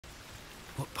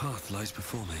What path lies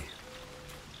before me?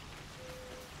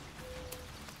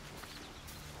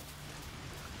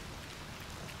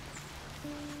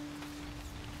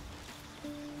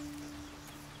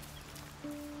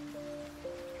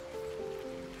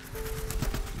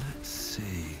 Let's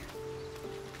see.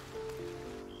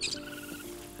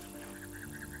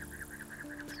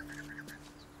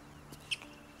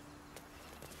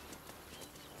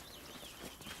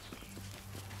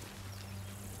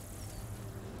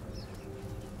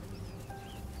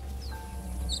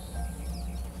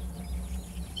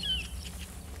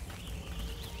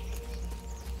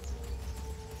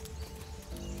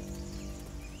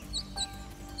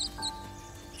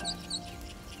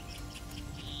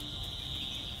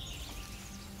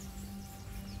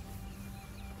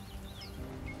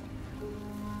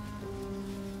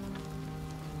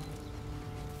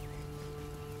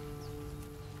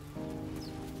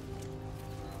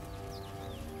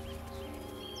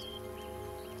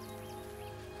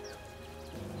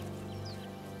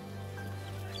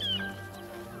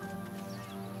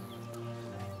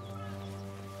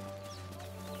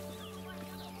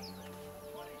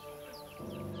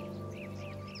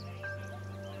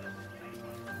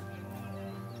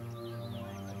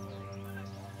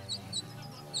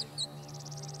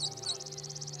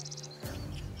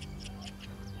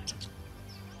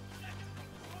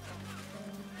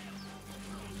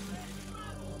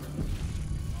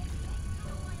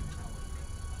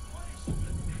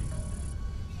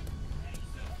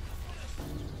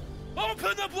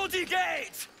 Open the bloody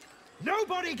gate!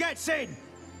 Nobody gets in!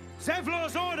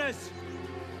 Zevlor's orders!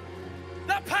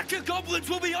 That pack of goblins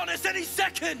will be on us any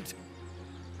second!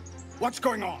 What's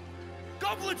going on?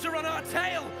 Goblins are on our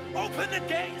tail! Open the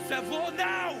gate, Zevlor,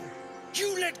 now!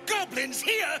 You let goblins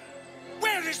here?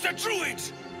 Where is the druid?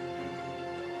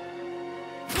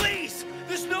 Please!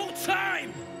 There's no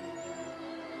time!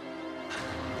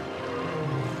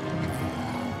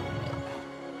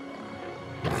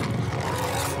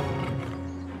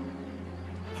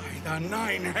 By the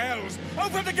 9 hells!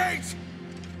 Open the gate!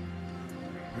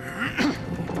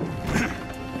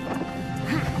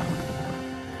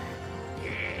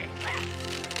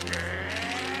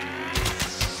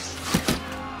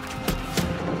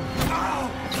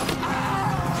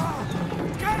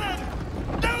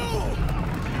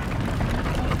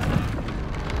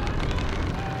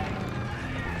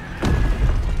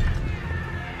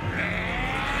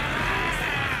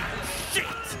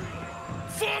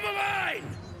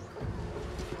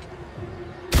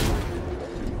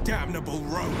 Damnable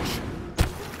roach!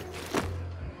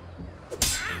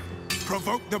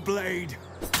 Provoke the blade!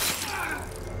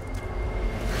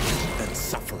 Then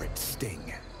suffer its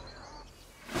sting.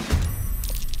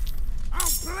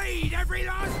 I'll bleed every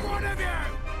last one of you!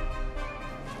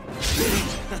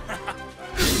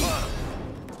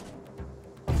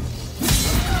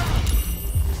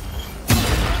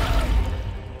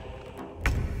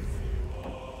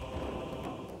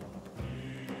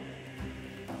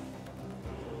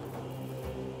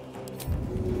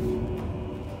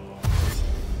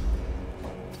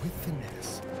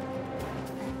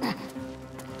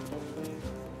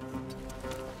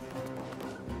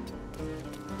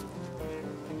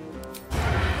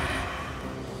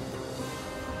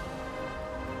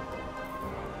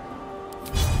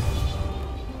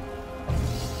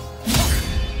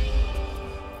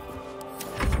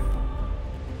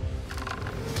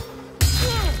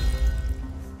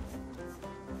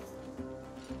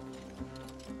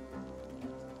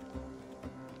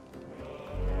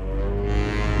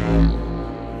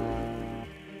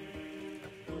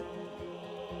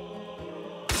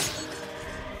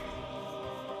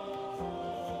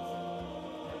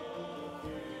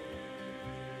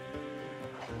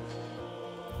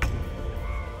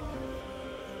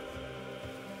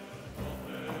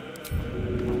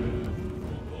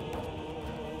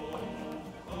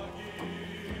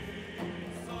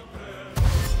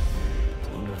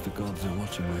 The gods are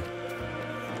watching me.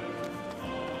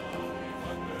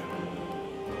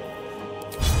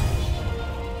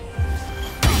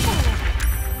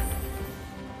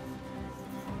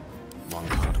 One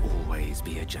can't always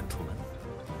be a gentleman.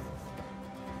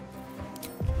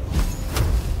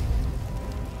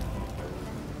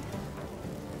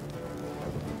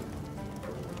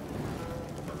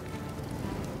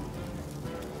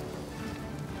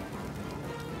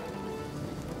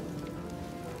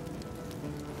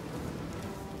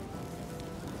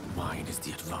 Mine is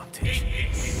the advantage.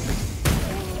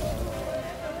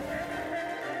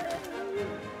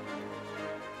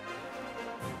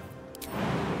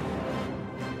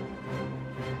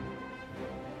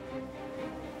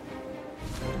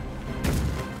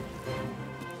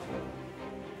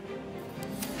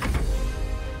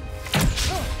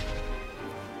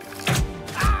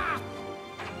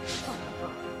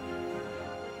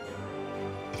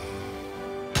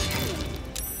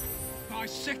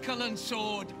 sickle and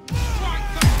sword.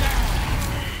 Strike them down!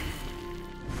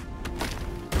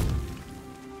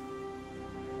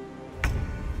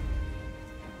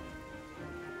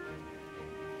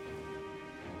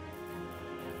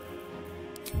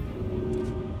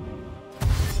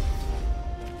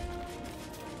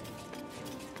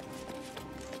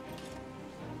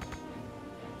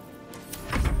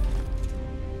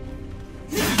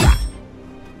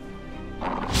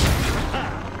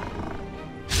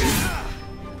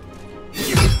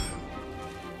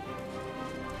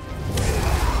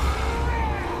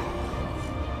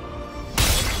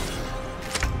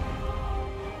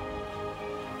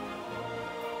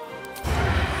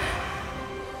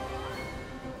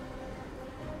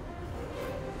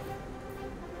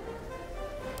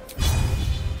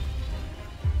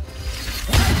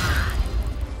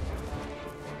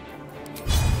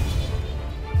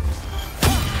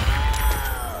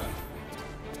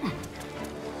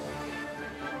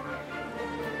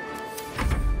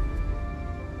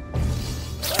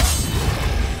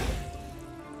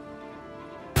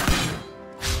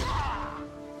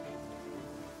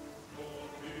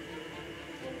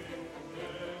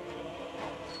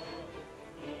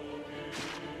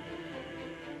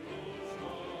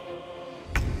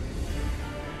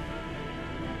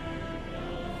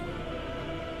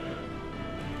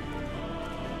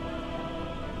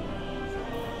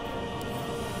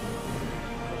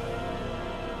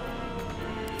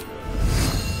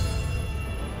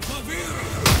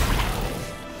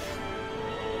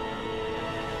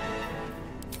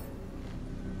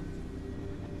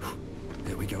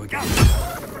 Go again.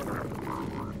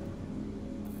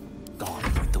 Gone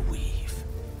with the weave.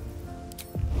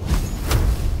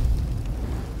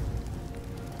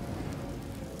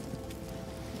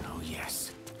 Oh,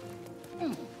 yes.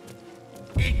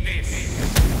 Eat this!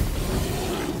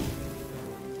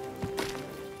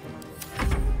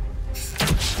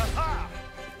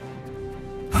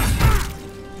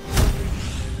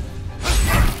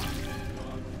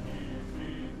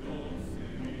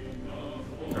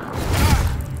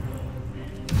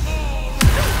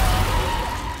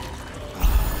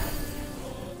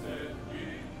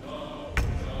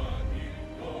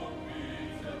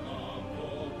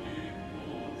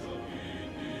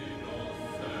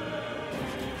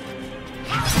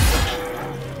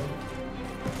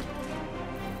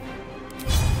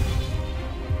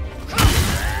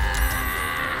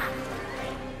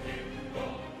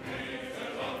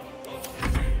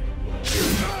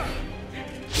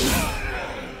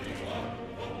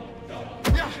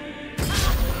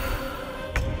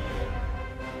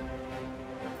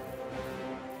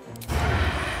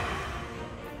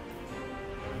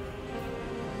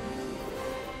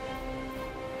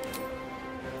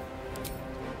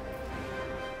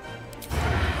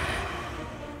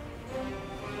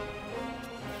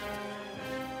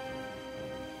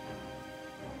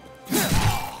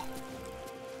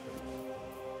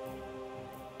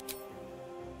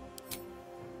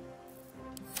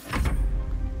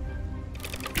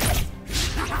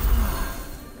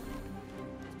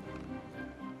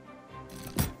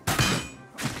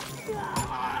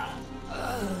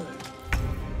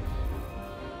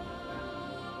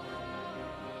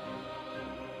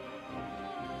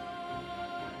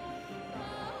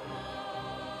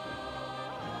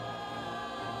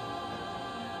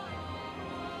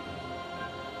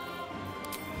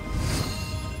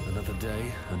 Another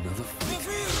day, another fight.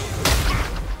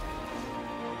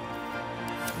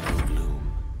 No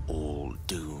gloom, all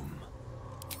doom.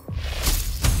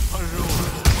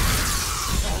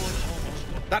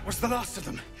 That was the last of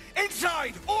them.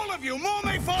 Inside! All of you! More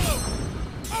may follow!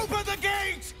 Open the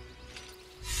gate!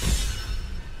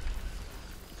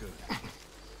 Good.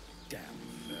 Damn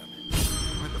vermin.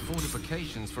 Quite the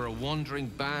fortifications for a wandering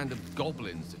band of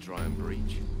goblins to try and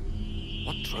breach.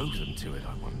 What drove them to it,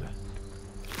 I wonder?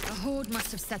 A horde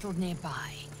must have settled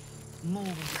nearby. More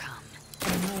will come,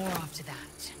 and more after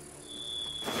that.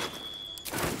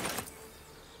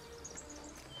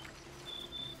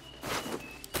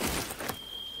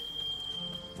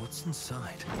 What's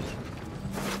inside?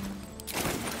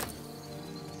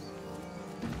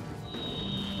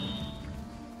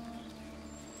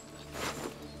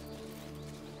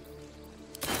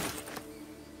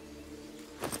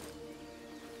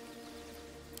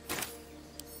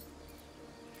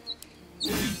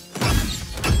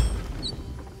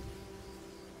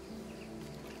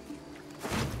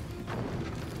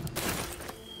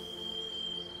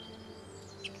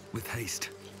 With haste.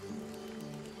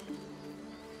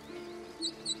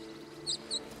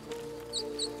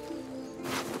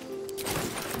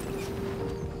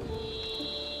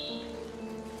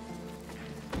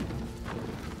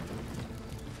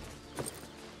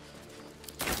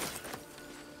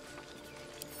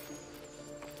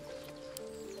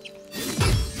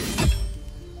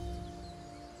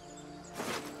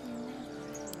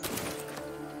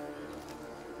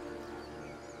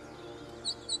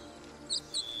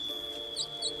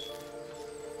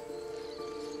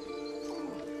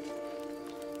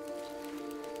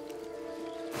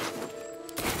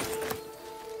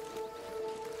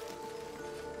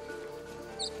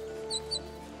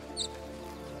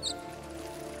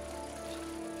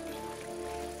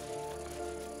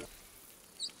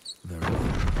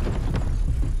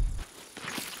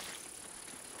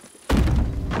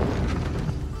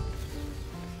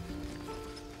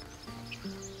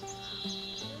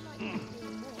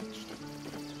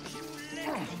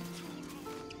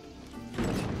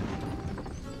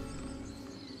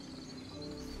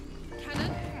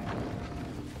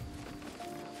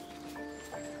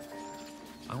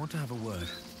 to have a word.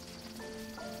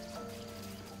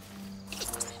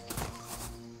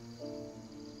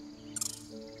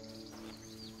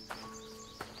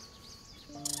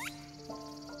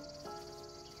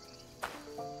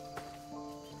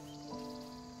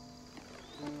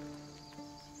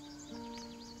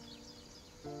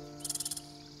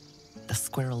 The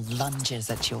squirrel lunges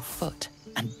at your foot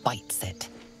and bites it.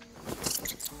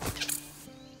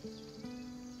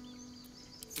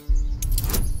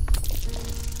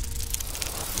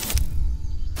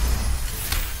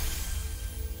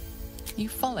 You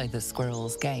follow the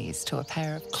squirrel's gaze to a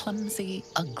pair of clumsy,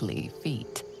 ugly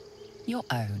feet. Your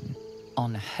own,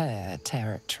 on her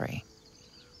territory.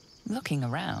 Looking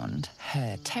around,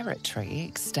 her territory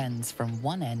extends from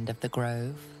one end of the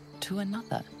grove to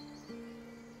another.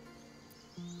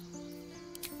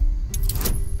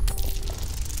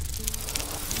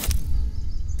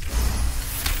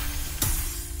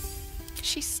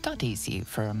 She studies you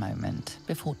for a moment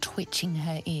before twitching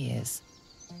her ears.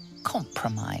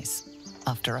 Compromise.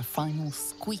 After a final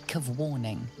squeak of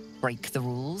warning, break the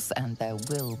rules and there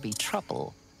will be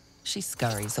trouble, she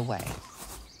scurries away.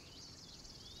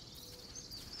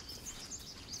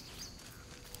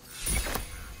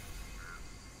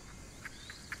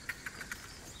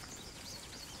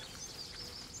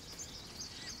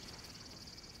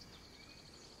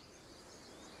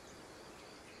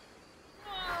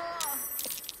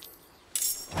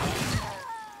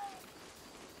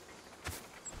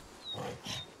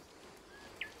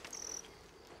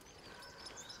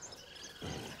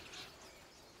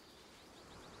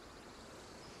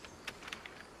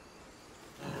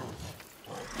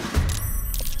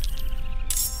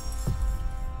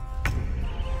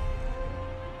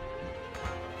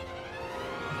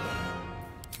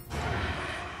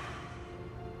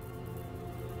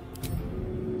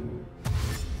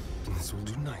 This will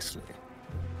do nicely.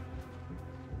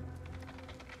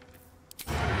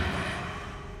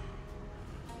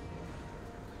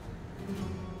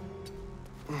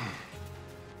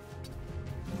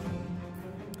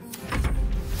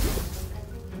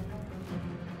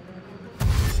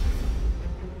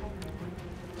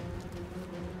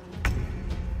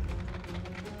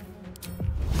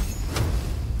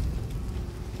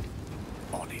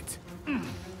 On it.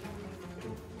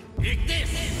 Eat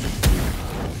this!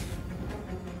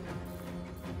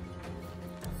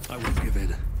 I won't give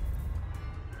in.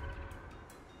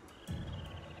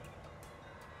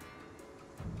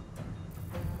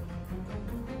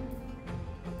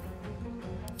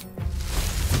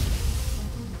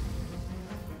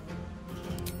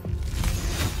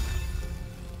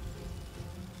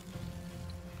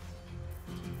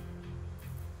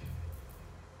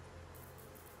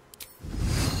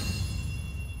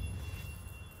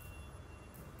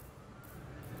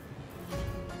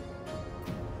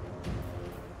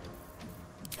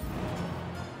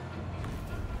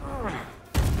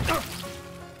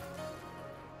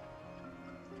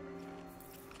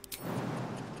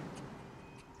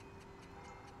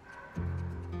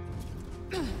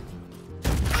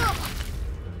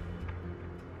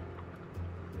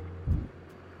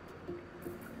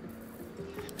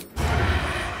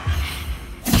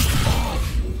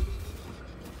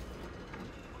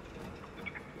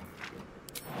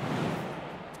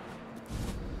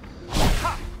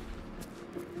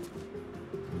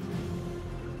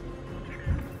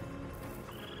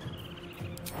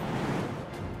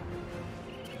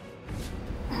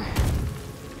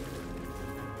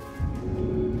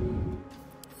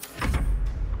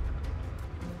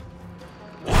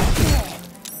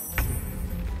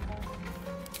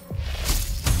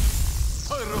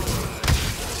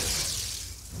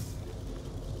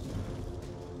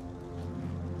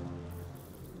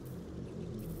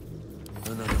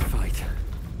 Another fight.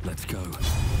 Let's go.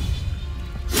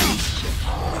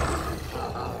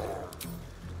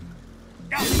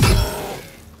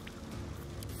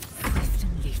 Swift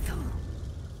and lethal.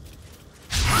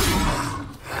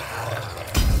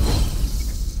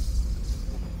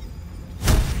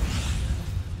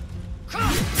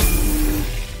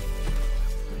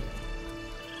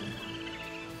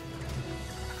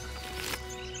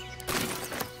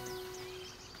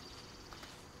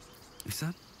 Is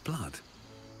that blood?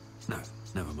 No,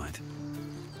 never mind.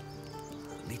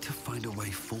 Need to find a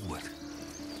way forward.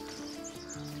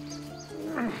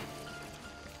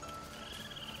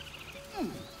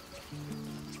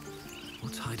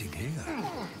 What's hiding here?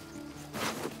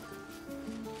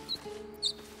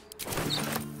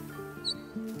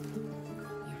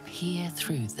 You peer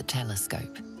through the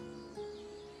telescope.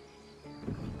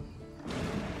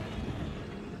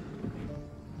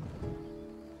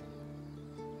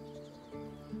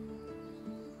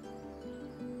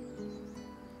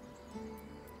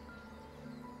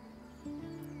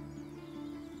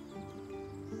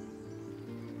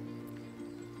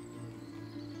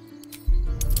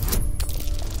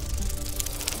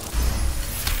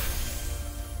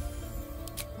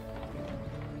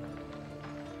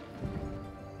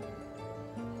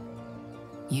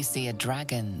 You see a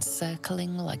dragon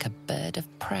circling like a bird of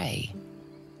prey,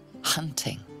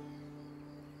 hunting.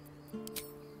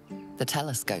 The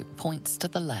telescope points to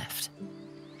the left.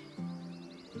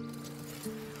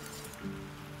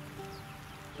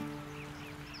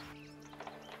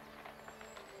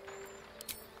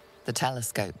 The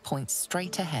telescope points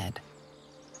straight ahead.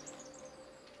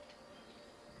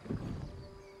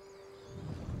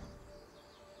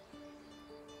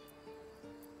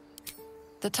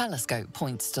 The telescope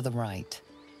points to the right.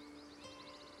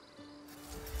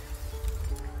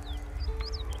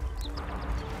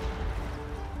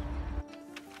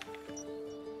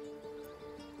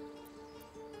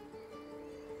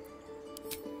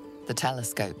 The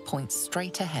telescope points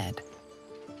straight ahead.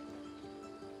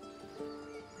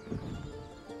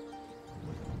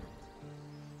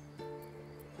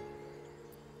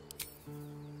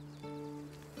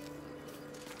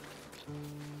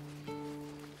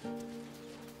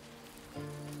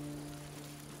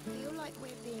 Feel like we're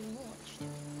being watched.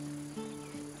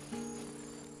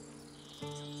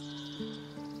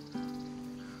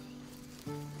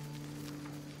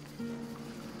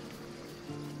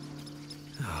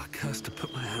 Oh, cursed to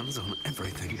put my hands on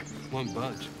everything. Won't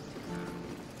budge.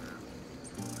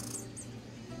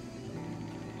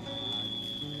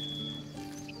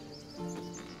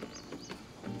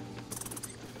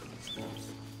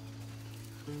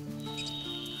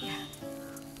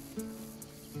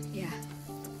 Yeah.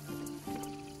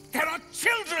 There are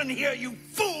children here, you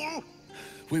fool!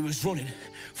 We was running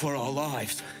for our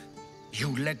lives.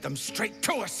 You led them straight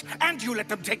to us, and you let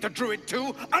them take the druid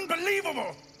too?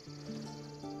 Unbelievable!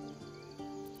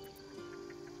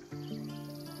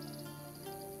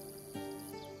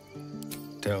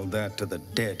 Tell that to the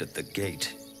dead at the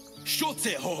gate. Shut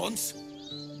it, Horns!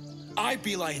 I'd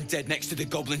be lying dead next to the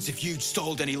goblins if you'd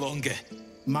stalled any longer.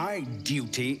 My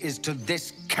duty is to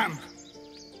this camp.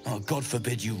 Oh, God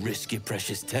forbid you risk your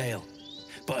precious tail.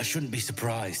 But I shouldn't be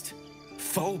surprised.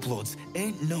 Foulbloods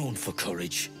ain't known for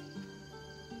courage.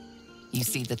 You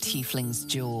see the tiefling's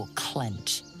jaw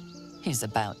clench. He's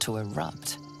about to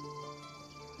erupt.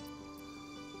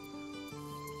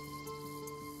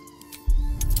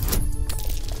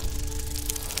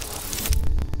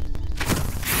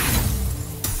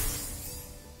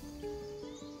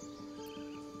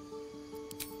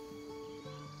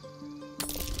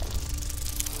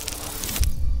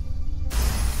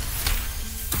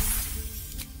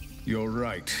 You're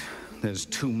right. There's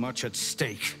too much at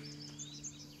stake.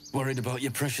 Worried about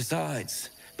your precious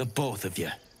hides, the both of you.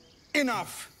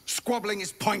 Enough! Squabbling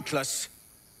is pointless.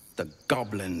 The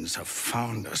goblins have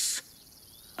found us.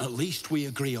 At least we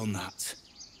agree on that.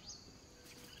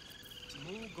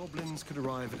 More goblins could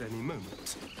arrive at any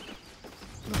moment.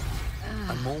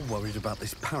 I'm more worried about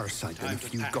this parasite than a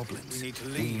few goblins. We need to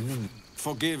leave.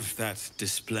 Forgive that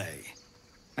display.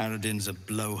 Aradin's a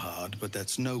blowhard, but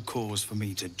that's no cause for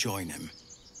me to join him.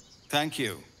 Thank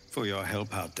you for your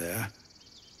help out there.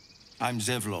 I'm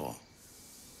Zevlor.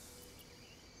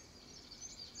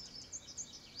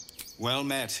 Well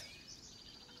met.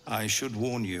 I should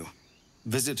warn you,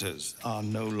 visitors are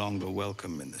no longer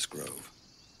welcome in this grove.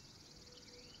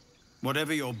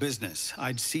 Whatever your business,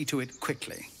 I'd see to it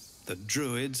quickly. The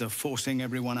druids are forcing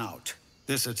everyone out.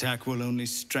 This attack will only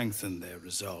strengthen their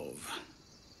resolve.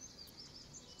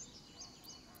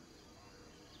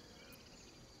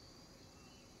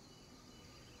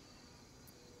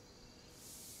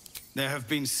 There have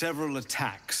been several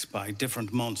attacks by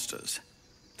different monsters.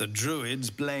 The druids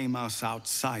blame us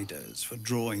outsiders for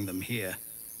drawing them here.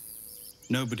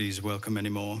 Nobody's welcome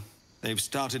anymore. They've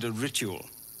started a ritual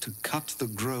to cut the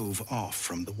grove off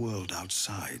from the world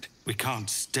outside. We can't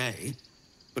stay,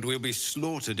 but we'll be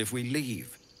slaughtered if we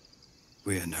leave.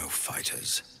 We're no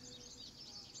fighters.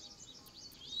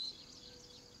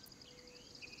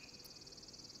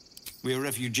 We're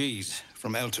refugees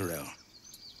from Elturel.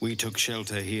 We took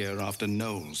shelter here after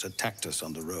gnolls attacked us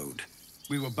on the road.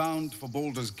 We were bound for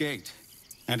Baldur's Gate,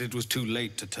 and it was too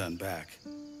late to turn back.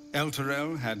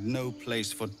 Elturel had no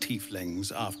place for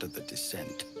tieflings after the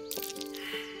descent.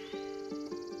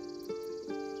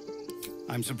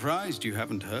 I'm surprised you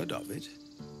haven't heard of it.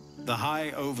 The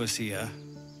High Overseer,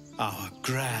 our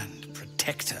Grand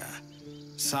Protector,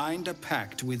 signed a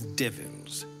pact with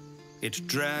devils. It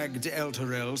dragged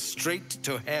Elturel straight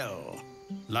to hell.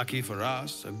 Lucky for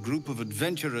us, a group of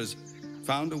adventurers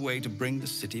found a way to bring the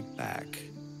city back.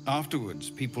 Afterwards,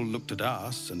 people looked at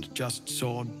us and just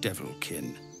saw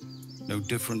devilkin. No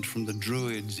different from the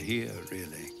druids here,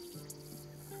 really.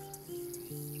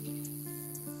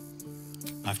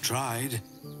 I've tried.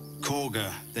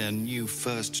 Korga, their new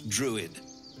first druid,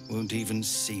 won't even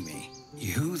see me.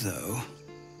 You, though,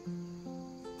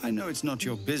 I know it's not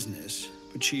your business,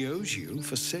 but she owes you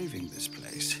for saving this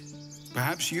place.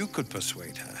 Perhaps you could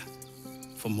persuade her.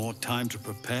 For more time to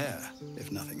prepare,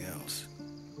 if nothing else.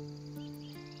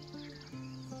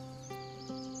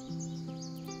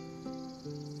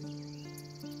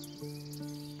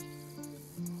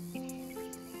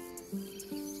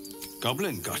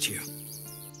 Goblin got you.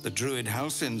 The druid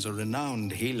Halsin's a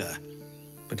renowned healer,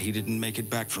 but he didn't make it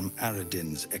back from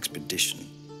Aradin's expedition.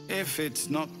 If it's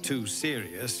not too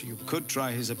serious, you could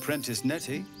try his apprentice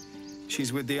Nettie.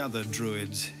 She's with the other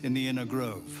druids in the Inner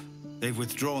Grove. They've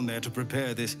withdrawn there to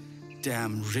prepare this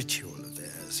damn ritual of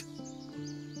theirs.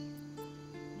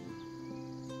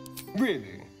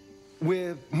 Really?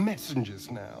 We're messengers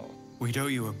now. We'd owe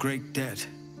you a great debt.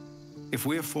 If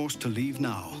we're forced to leave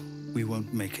now, we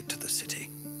won't make it to the city.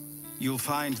 You'll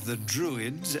find the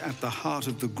druids at the heart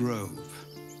of the grove.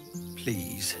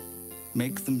 Please,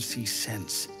 make them see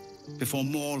sense before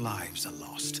more lives are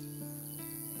lost.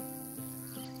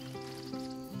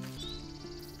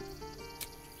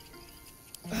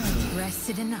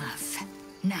 Rested enough.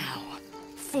 Now,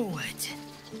 forward.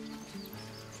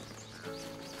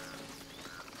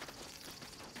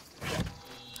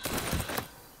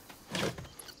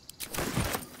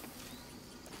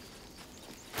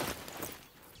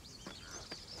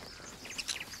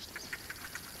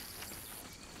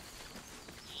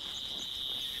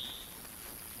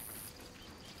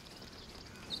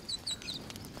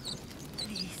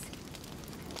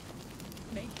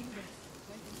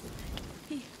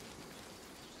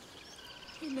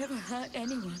 He never hurt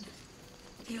anyone.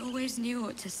 He always knew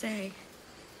what to say.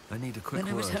 I need a quick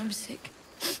When I was word. homesick.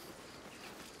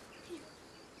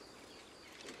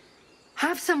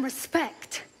 Have some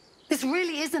respect. This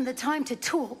really isn't the time to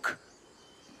talk.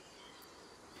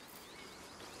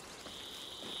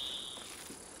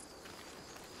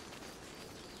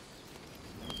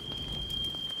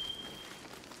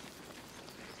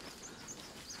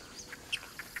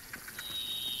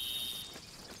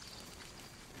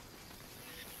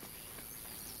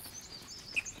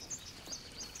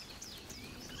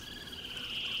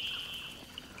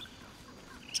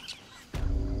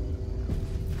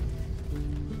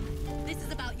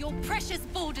 Your precious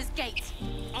Baldur's Gate.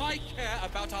 I care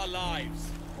about our lives,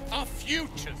 our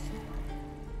futures.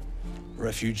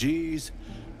 Refugees,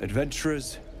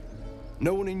 adventurers,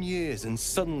 no one in years, and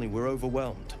suddenly we're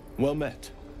overwhelmed. Well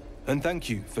met. And thank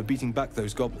you for beating back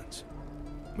those goblins.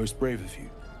 Most brave of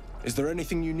you. Is there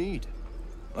anything you need?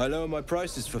 I lower my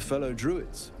prices for fellow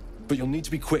druids, but you'll need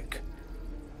to be quick.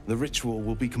 The ritual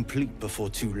will be complete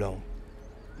before too long.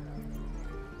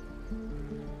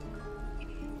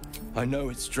 I know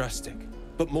it's drastic,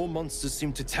 but more monsters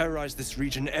seem to terrorize this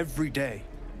region every day.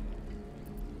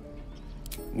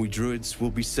 We druids will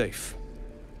be safe.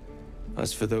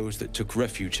 As for those that took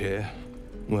refuge here,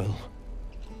 well,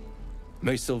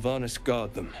 may Sylvanas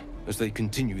guard them as they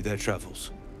continue their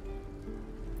travels.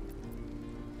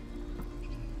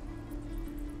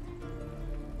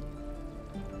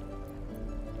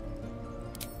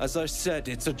 As I said,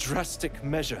 it's a drastic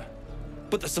measure,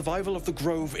 but the survival of the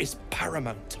Grove is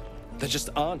paramount. There just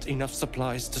aren't enough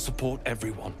supplies to support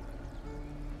everyone.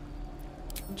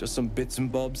 Just some bits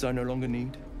and bobs I no longer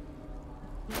need.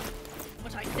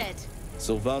 What I said.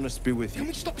 Sylvanas be with you. Can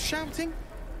we stop shouting?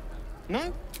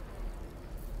 No?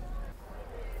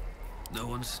 No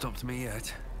one's stopped me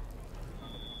yet.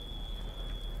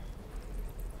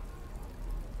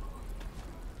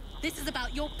 This is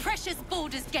about your precious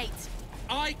Baldur's Gate.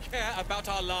 I care about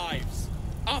our lives,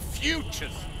 our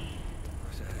futures.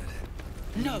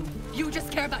 No, you just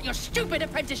care about your stupid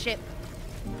apprenticeship.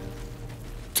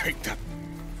 Take that.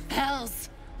 Hells,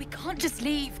 we can't just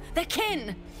leave. They're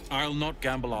kin. I'll not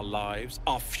gamble our lives,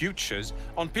 our futures,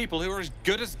 on people who are as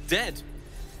good as dead.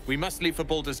 We must leave for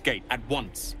Baldur's Gate at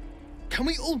once. Can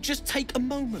we all just take a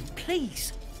moment,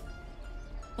 please?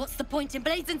 What's the point in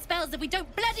blades and spells if we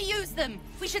don't bloody use them?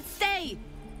 We should stay.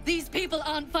 These people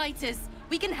aren't fighters.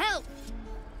 We can help.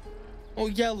 Or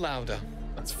yell louder.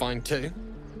 That's fine too.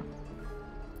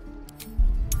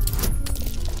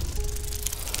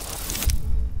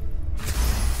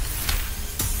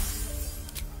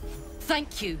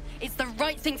 Thank you. It's the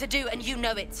right thing to do, and you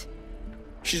know it.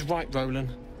 She's right,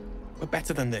 Roland. We're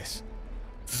better than this.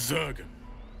 Zerg.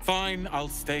 Fine, I'll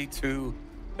stay too.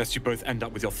 Lest you both end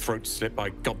up with your throat slit by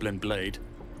Goblin Blade.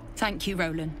 Thank you,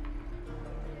 Roland.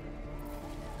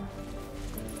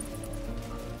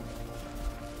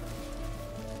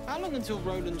 How long until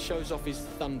Roland shows off his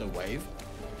thunder wave?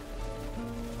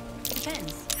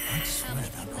 Depends. I swear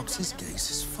that Ox's gaze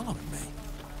is following me.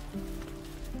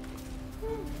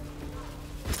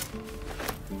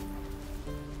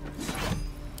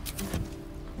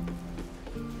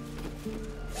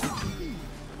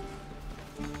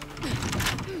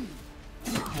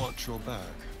 your bag.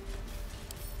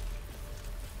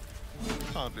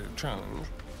 Hardly a challenge.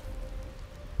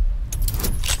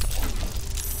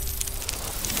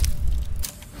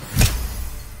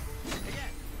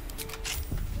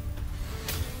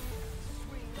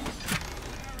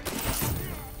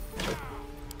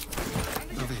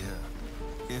 Over here,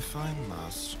 if I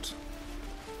must.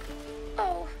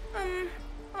 Oh,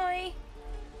 I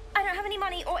don't have any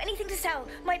money or anything to sell.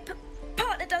 My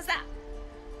partner does that.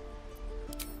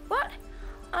 What?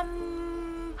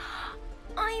 I'm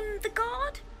the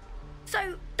guard.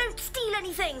 So don't steal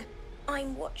anything.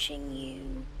 I'm watching you.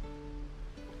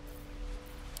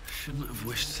 Shouldn't have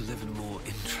wished to live in more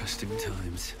interesting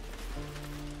times.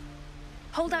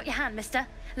 Hold out your hand, mister.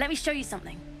 Let me show you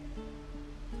something.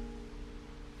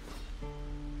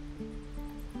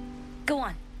 Go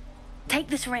on. Take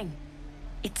this ring.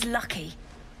 It's lucky.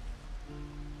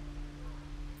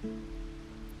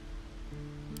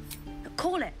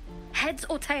 Call it. Heads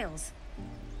or tails.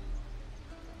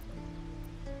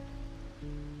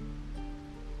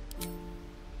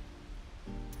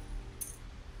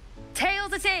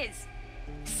 Tails it is!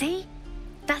 See?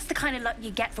 That's the kind of luck you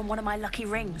get from one of my lucky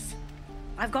rings.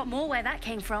 I've got more where that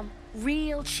came from.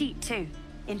 Real cheap, too.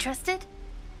 Interested?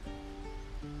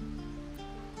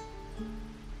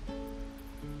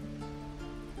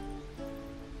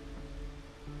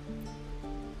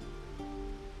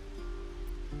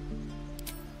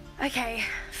 Okay,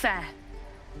 fair.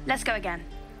 Let's go again.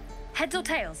 Heads or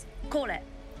tails? Call it.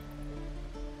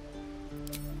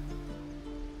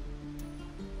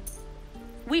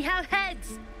 We have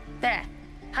heads! There.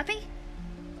 Happy?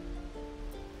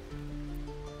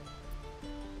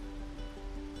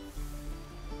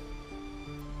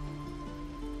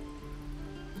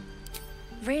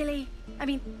 Really? I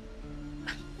mean,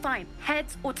 fine.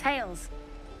 Heads or tails?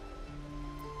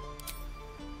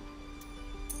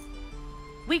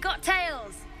 We got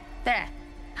tails! There.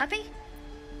 Happy?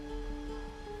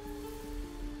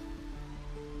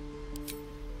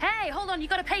 Hey, hold on, you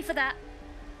gotta pay for that.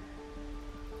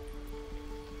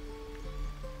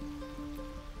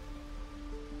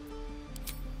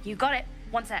 You got it.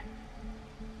 One sec.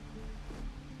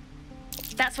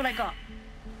 That's what I got.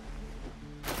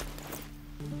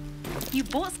 You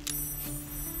bought...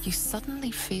 You suddenly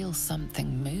feel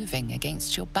something moving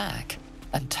against your back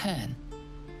and turn.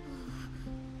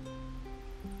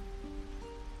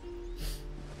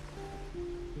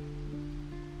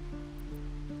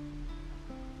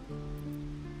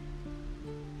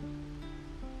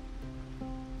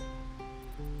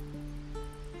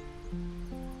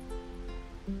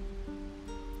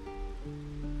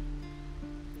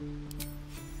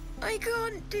 I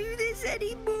can't do this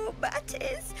anymore,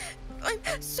 Mattis.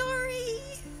 I'm sorry.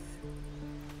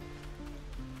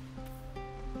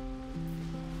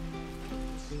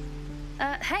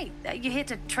 Hey, you here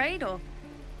to trade or?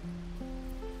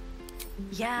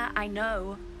 Yeah, I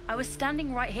know. I was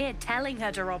standing right here telling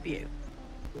her to rob you.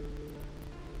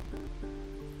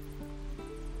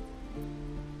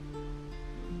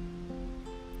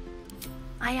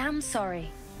 I am sorry.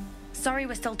 Sorry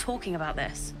we're still talking about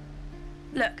this.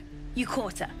 Look, you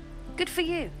caught her. Good for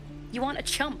you. You aren't a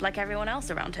chump like everyone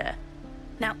else around here.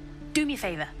 Now, do me a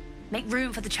favor. Make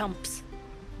room for the chumps.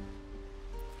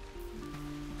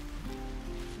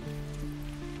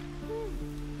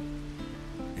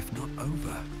 If not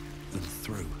over, then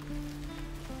through.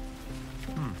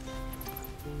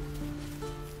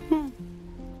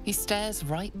 He stares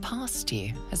right past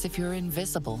you as if you're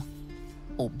invisible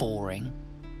or boring.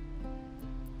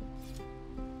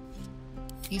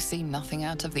 You see nothing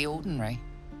out of the ordinary.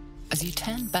 As you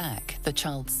turn back, the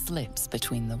child slips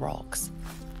between the rocks.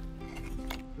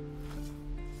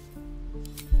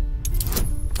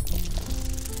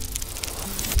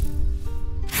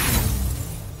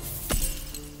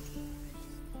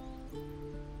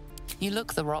 You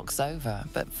look the rocks over,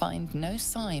 but find no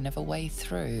sign of a way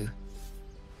through.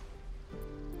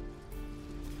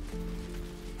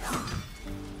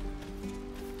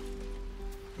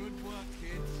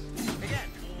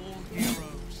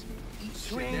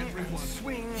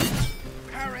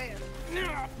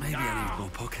 Maybe I need more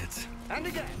pockets. And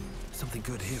again. Something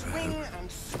good here, I Swing hope.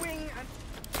 and swing and...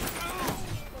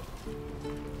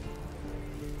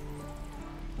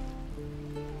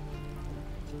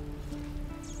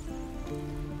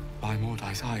 By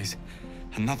Mordai's eyes,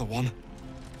 another one.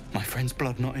 My friend's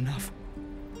blood not enough.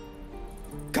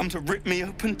 Come to rip me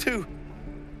open too.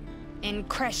 In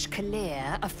Kresh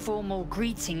Kalir, a formal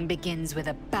greeting begins with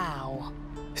a bow.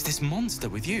 Is this monster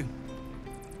with you?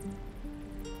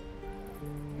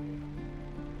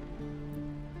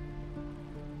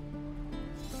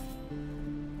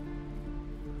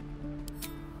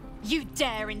 You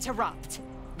dare interrupt?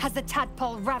 Has the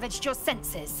tadpole ravaged your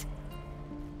senses?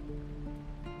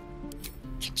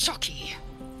 Chucky.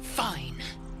 Fine.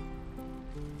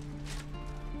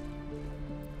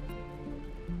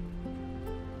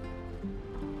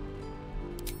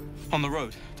 On the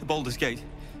road to Baldur's Gate,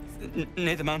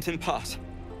 near the mountain pass.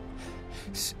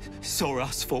 Saw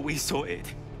us before we saw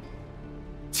it.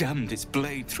 Jammed its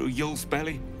blade through Yul's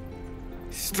belly,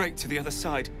 straight to the other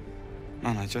side.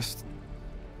 And I just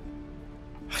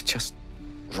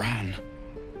ran.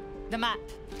 The map.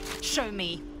 Show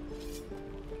me.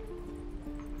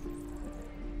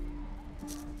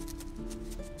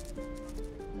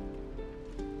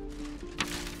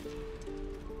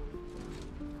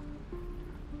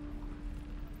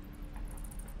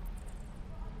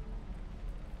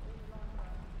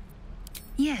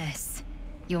 Yes.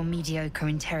 Your mediocre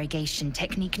interrogation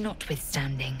technique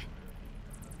notwithstanding.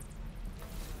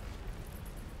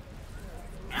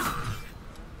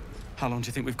 How long do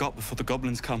you think we've got before the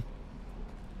goblins come?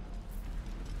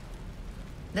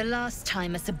 The last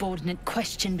time a subordinate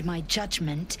questioned my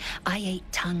judgment, I ate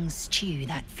tongue stew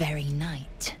that very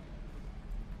night.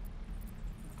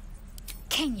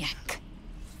 Kenyak,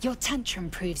 your tantrum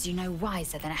proves you no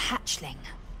wiser than a hatchling.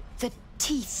 The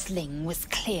teethling was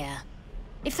clear.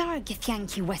 If there are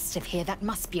Githyanki west of here, that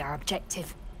must be our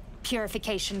objective.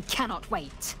 Purification cannot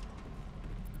wait.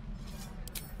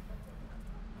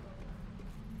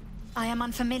 I am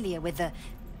unfamiliar with the...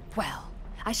 well,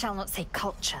 I shall not say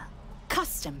culture.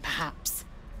 Custom, perhaps.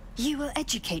 You will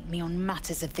educate me on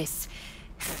matters of this...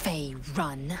 Fey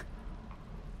run.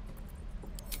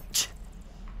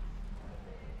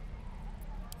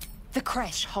 The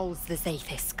creche holds the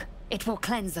Zaithisk. It will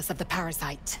cleanse us of the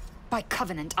parasite. By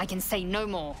covenant, I can say no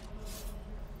more.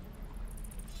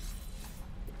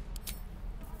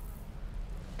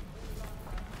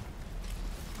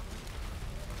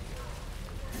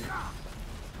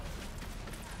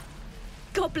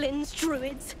 Goblins,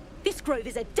 druids. This grove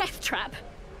is a death trap.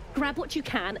 Grab what you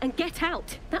can and get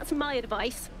out. That's my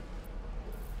advice.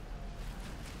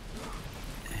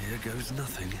 Here goes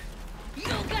nothing.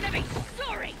 You're gonna be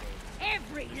sorry!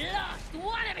 Every last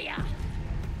one of you!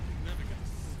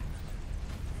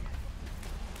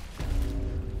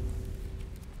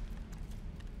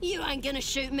 You ain't gonna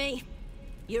shoot me.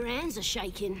 Your hands are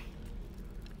shaking.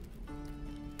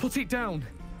 Put it down.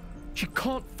 She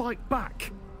can't fight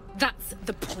back. That's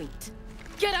the point.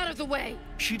 Get out of the way!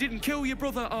 She didn't kill your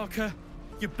brother, Arca.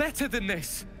 You're better than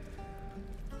this.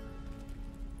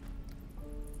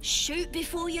 Shoot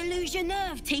before you lose your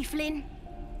nerve, Tiefling.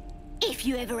 If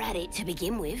you ever had it to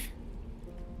begin with.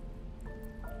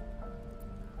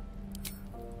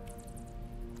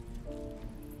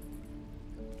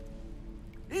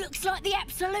 Looks like the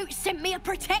Absolute sent me a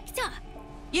protector.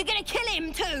 You're gonna kill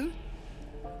him too?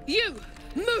 You,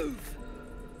 move!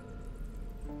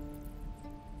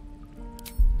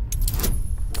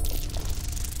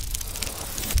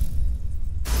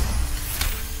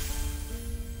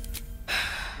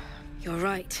 You're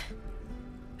right.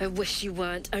 I wish you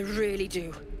weren't, I really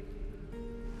do.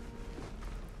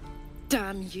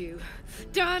 Damn you.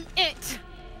 Damn it!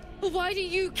 Why do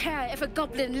you care if a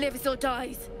goblin lives or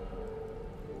dies?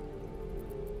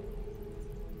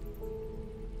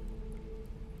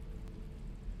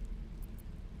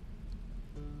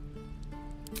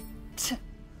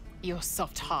 Your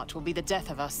soft heart will be the death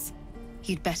of us.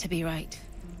 You'd better be right.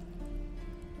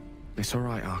 It's all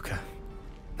right, Arca.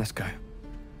 Let's go.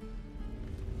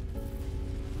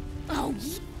 Oh,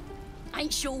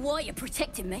 ain't sure why you're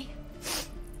protecting me.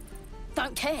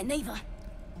 Don't care, neither.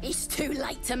 It's too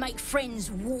late to make friends,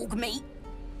 warg meat.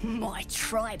 My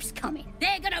tribe's coming.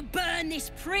 They're gonna burn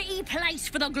this pretty place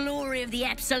for the glory of the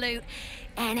Absolute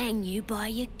and hang you by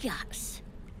your guts.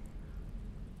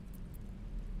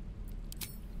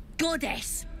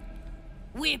 Goddess!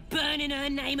 We're burning her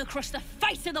name across the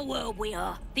face of the world, we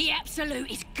are. The Absolute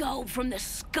is gold from the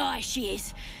sky, she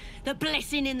is. The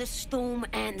blessing in the storm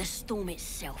and the storm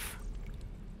itself.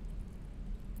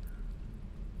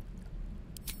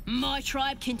 My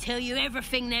tribe can tell you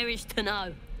everything there is to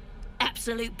know.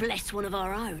 Absolute bless one of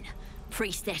our own.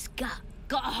 Priestess Gut.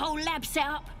 Got a whole lab set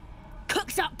up.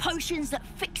 Cooks up potions that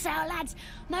fix our lads,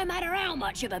 no matter how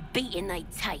much of a beating they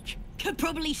take. Could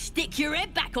probably stick your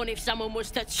head back on if someone was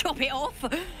to chop it off.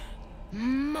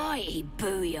 Mighty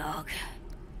booyog.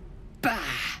 Bah!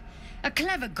 A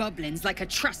clever goblin's like a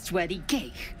trustworthy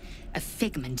gig. A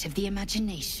figment of the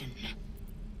imagination.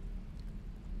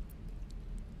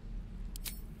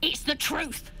 It's the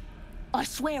truth. I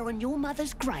swear on your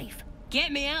mother's grave.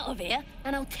 Get me out of here,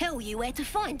 and I'll tell you where to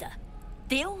find her.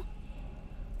 Deal?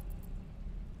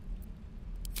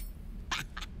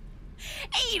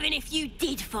 Even if you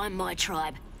did find my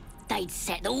tribe, they'd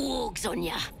set the wargs on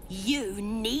ya. You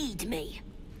need me.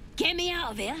 Get me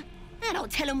out of here, and I'll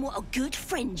tell them what a good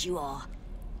friend you are.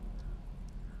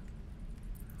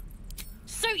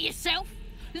 Suit yourself.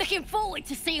 Looking forward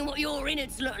to seeing what your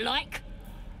innards look like.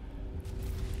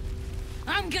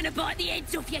 I'm gonna bite the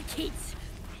heads off your kids,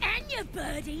 and your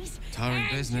birdies. Tiring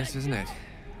business, isn't it?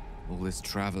 All this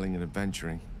traveling and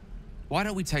adventuring. Why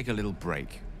don't we take a little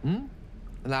break, hmm?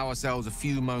 Allow ourselves a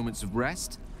few moments of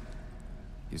rest?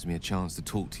 Gives me a chance to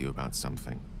talk to you about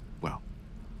something, well,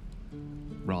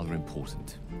 rather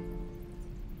important.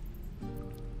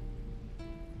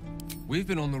 We've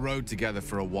been on the road together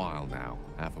for a while now,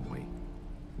 haven't we?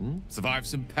 Survived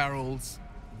some perils,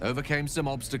 overcame some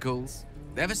obstacles.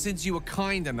 Ever since you were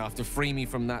kind enough to free me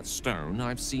from that stone,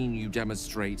 I've seen you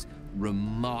demonstrate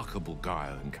remarkable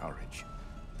guile and courage.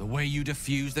 The way you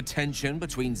diffused the tension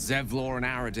between Zevlor and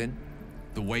Aradin.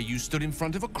 The way you stood in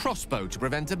front of a crossbow to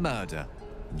prevent a murder.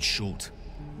 In short,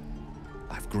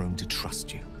 I've grown to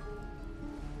trust you.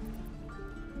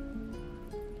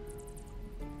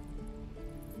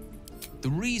 The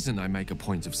reason I make a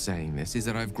point of saying this is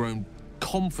that I've grown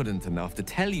confident enough to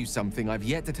tell you something I've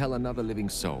yet to tell another living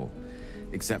soul,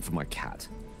 except for my cat.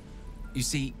 You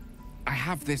see, I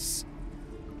have this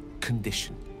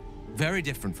condition. Very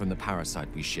different from the parasite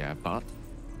we share, but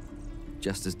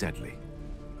just as deadly.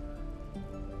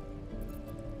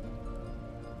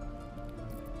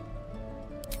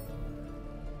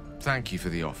 Thank you for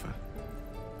the offer.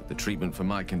 But the treatment for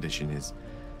my condition is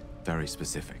very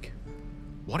specific.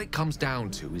 What it comes down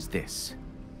to is this.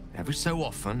 Every so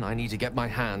often, I need to get my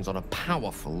hands on a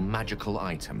powerful magical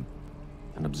item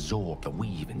and absorb the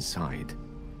weave inside.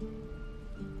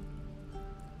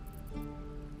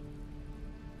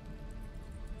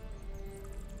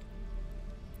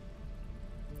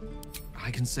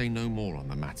 I can say no more on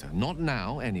the matter. Not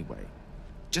now, anyway.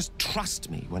 Just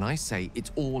trust me when I say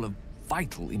it's all of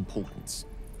vital importance.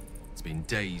 It's been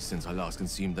days since I last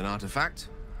consumed an artifact,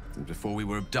 since before we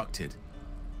were abducted.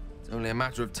 It's only a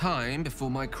matter of time before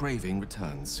my craving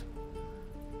returns.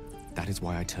 That is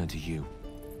why I turn to you.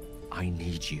 I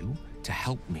need you to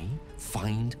help me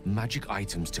find magic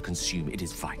items to consume. It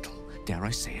is vital. Dare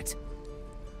I say it?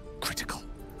 Critical.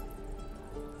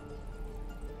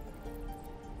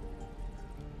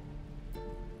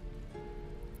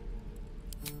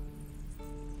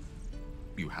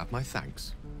 You have my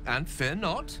thanks. And fear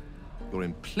not, your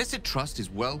implicit trust is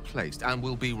well placed and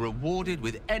will be rewarded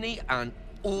with any and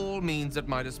all means at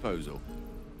my disposal.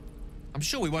 I'm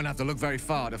sure we won't have to look very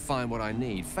far to find what I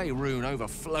need. Faerun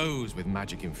overflows with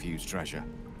magic-infused treasure.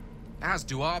 As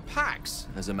do our packs,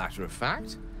 as a matter of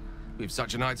fact. We've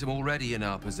such an item already in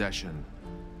our possession.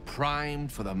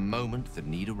 Primed for the moment the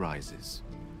need arises.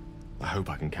 I hope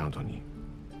I can count on you.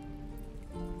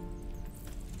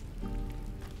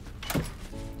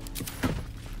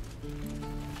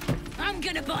 I'm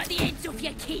gonna bite the heads off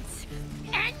your kids,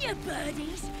 and your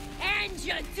birdies, and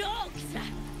your dogs.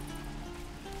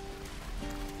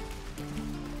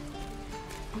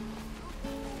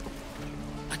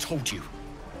 I told you.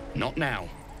 Not now.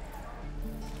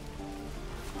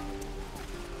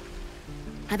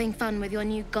 Having fun with your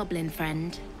new goblin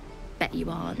friend? Bet you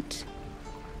aren't.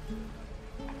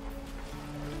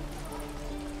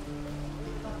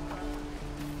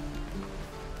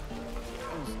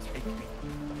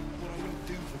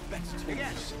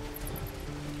 Yes.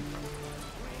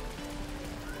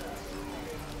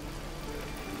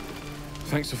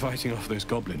 Thanks for fighting off those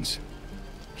goblins.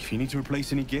 If you need to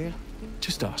replace any gear,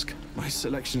 just ask. My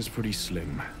selection's pretty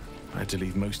slim. I had to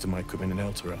leave most of my equipment in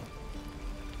Elturel.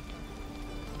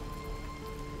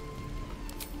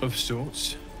 Of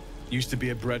sorts. Used to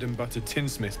be a bread-and-butter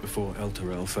tinsmith before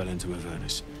Elturel fell into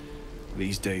Avernus.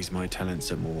 These days, my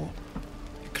talents are more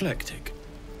eclectic.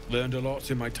 Learned a lot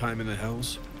in my time in the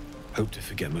Hells. Hope to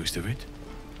forget most of it.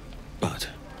 But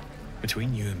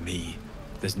between you and me,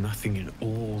 there's nothing in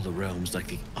all the realms like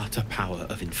the utter power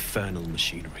of infernal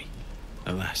machinery.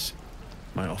 Alas,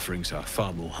 my offerings are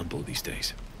far more humble these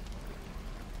days.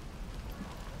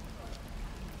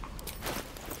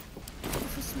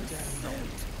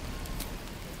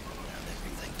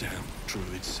 Damn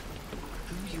druids.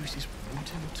 Who uses wooden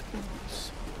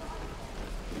tools?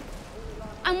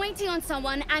 I'm waiting on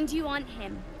someone and you aren't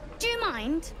him. Do you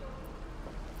mind?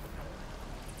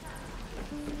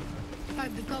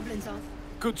 Fight the goblins off.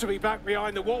 Good to be back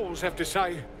behind the walls, have to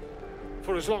say.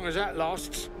 For as long as that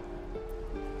lasts.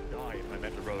 Die if I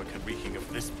met a Roican reeking of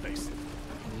this place.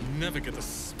 I'll never get the...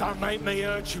 Don't make me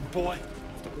hurt you, boy.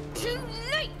 Too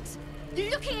late!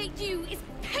 Looking at you is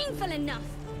painful enough.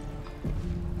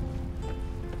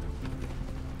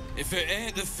 If it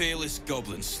ain't the fearless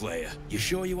Goblin Slayer, you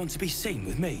sure you want to be seen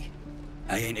with me?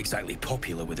 I ain't exactly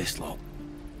popular with this lot.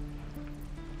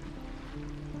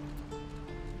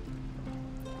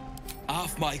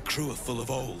 Half my crew are full of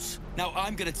holes. Now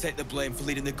I'm gonna take the blame for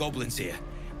leading the goblins here,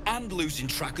 and losing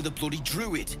track of the bloody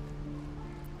druid.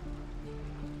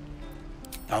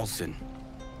 Alcyn.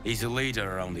 He's a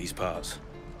leader around these parts.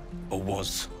 Or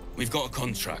was. We've got a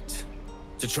contract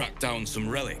to track down some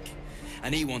relic,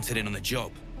 and he wanted in on the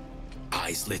job.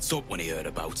 Eyes lit up when he heard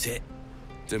about it.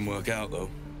 Didn't work out, though.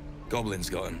 Goblins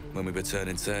got him when we were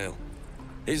turning tail.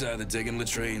 He's either digging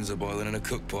latrines or boiling in a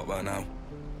cookpot by now.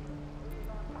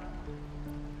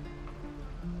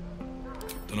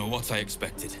 Don't know what I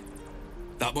expected.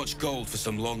 That much gold for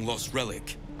some long-lost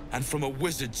relic, and from a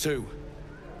wizard, too.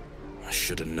 I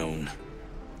should have known.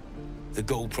 The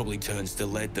gold probably turns to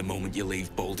lead the moment you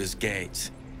leave Baldur's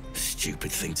Gate.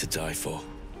 Stupid thing to die for.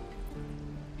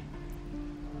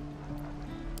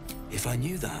 If I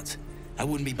knew that, I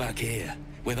wouldn't be back here,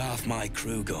 with half my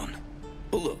crew gone.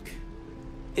 But look,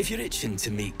 if you're itching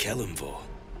to meet Kellenvor,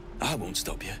 I won't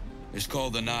stop you. It's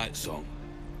called the Night Song.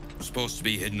 It's supposed to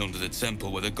be hidden under the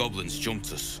temple where the goblins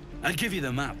jumped us. I'd give you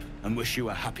the map and wish you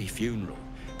a happy funeral,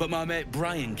 but my mate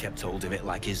Brian kept hold of it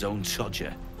like his own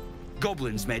Todger.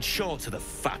 Goblins made sure to the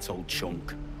fat old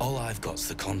chunk. All I've got's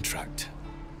the contract.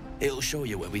 It'll show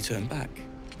you where we turn back,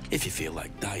 if you feel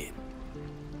like dying.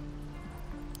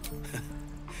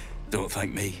 Don't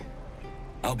thank me.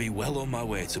 I'll be well on my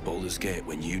way to Baldur's Gate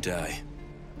when you die.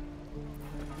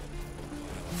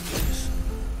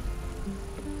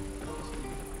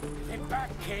 Get back,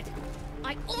 kid.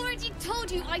 I already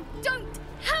told you I don't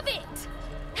have it!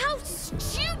 How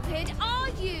stupid are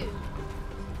you?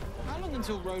 How long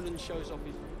until Roland shows off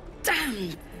his...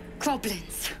 Damn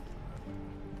goblins!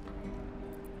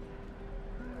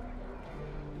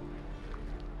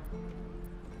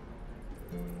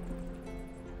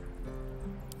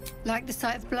 Like the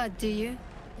sight of blood, do you?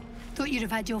 Thought you'd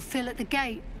have had your fill at the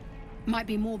gate. Might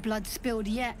be more blood spilled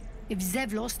yet, if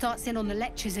Zevlor starts in on the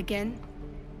lectures again.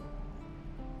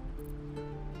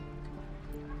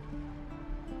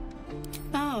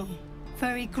 Oh,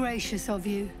 very gracious of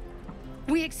you.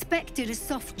 We expected a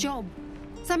soft job.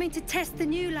 Something to test the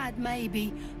new lad,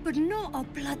 maybe, but not a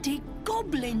bloody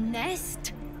goblin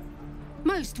nest.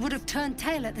 Most would have turned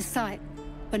tail at the sight,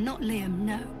 but not Liam,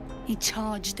 no. He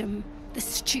charged them. The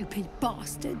stupid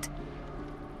bastard.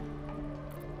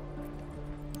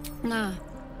 Nah.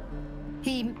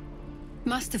 He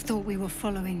must have thought we were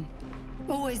following.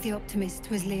 Always the optimist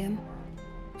was Liam.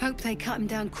 Hope they cut him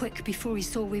down quick before he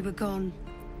saw we were gone.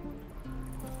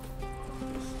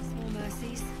 Small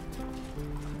mercies.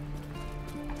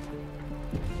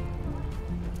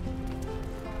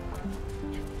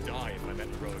 You'd die if I met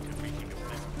Rowan reeking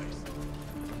of this place.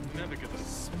 I'll never get the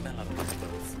smell out of this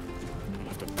place. I'll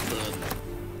have to burn them.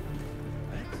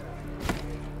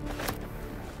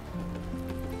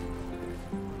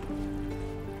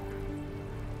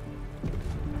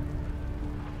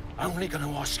 Only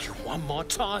gonna ask you one more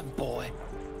time, boy.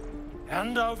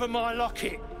 Hand over my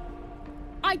locket.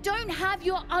 I don't have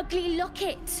your ugly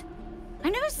locket.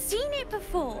 I've never seen it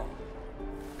before.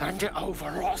 Hand it over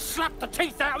or I'll slap the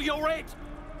teeth out of your head.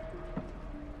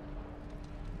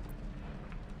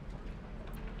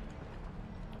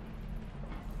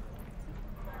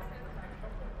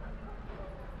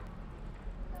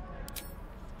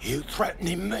 You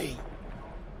threatening me?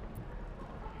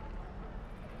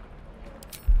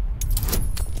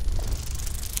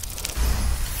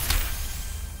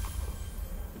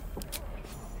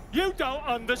 You don't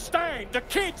understand. The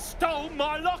kid stole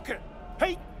my locket.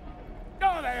 He...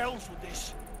 Oh, the hell's with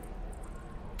this?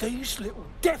 These little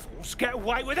devils get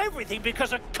away with everything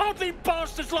because of coddling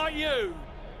bastards like you.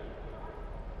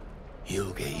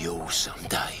 You'll get yours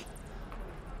someday.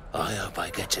 I hope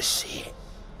I get to see it.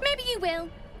 Maybe you will,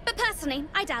 but personally,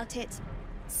 I doubt it.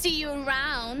 See you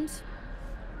around.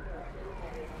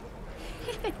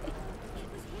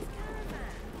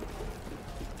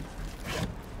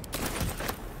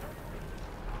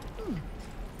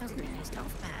 Doesn't really start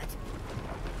bad.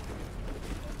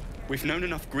 We've known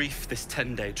enough grief this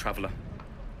 10-day traveler.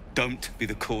 Don't be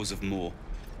the cause of more.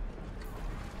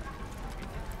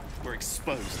 We're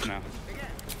exposed now.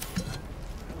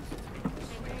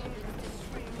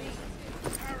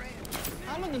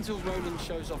 How long until Roland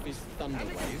shows off his thunder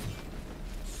wave?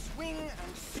 Swing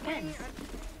and swing and...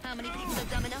 How many people are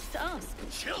dumb enough to ask?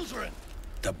 Children!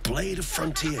 The Blade of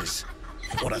Frontiers.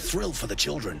 What a thrill for the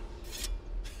children.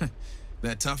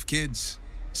 They're tough kids.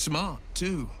 Smart,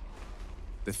 too.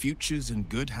 The future's in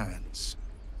good hands.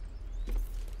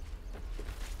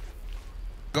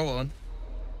 Go on.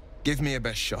 Give me a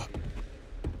best shot.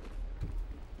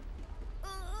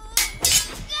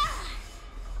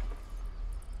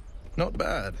 Not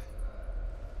bad.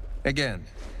 Again.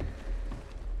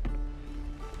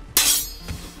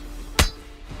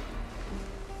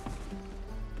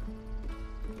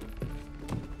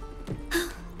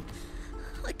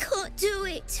 I can't do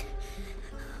it.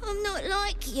 I'm not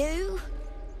like you.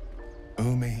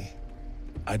 Umi,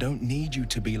 I don't need you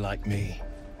to be like me.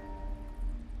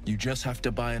 You just have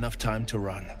to buy enough time to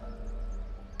run.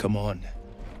 Come on.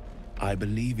 I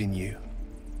believe in you.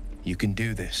 You can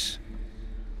do this.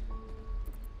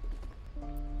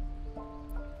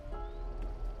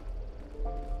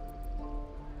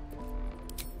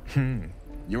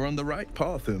 You're on the right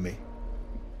path, Umi.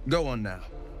 Go on now.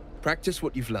 Practice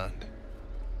what you've learned.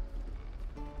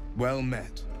 Well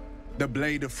met. The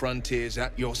blade of frontiers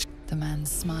at your... The man's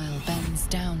smile bends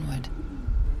downward,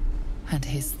 and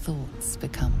his thoughts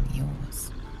become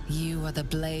yours. You are the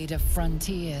blade of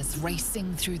frontiers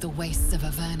racing through the wastes of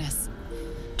Avernus.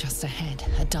 Just ahead,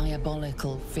 a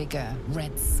diabolical figure,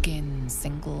 red skin,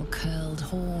 single curled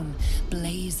horn,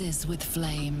 blazes with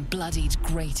flame, bloodied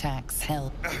great axe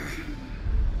held.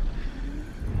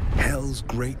 Hell's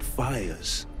great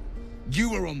fires. You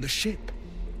were on the ship.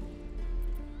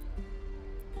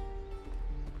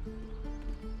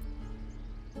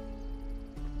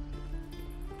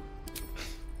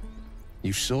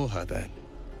 You saw her then?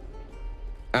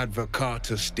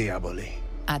 Advocatus Diaboli.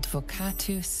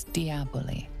 Advocatus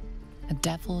Diaboli. A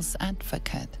devil's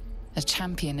advocate. A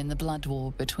champion in the blood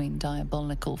war between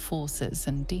diabolical forces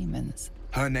and demons.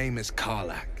 Her name is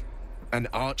Karlach. An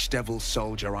archdevil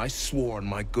soldier I swore on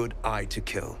my good eye to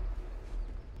kill.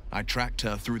 I tracked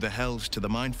her through the hells to the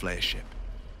Mind Flayer ship,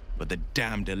 but the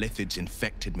damned Illithids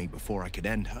infected me before I could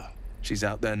end her. She's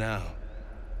out there now,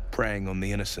 preying on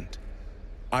the innocent.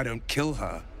 I don't kill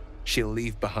her, she'll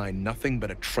leave behind nothing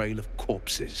but a trail of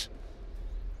corpses.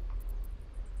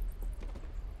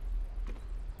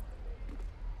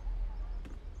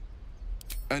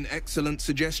 An excellent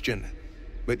suggestion,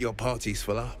 but your party's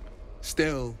full up.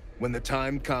 Still, when the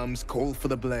time comes, call for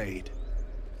the blade.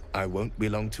 I won't be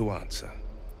long to answer.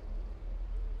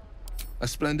 A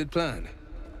splendid plan.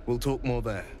 We'll talk more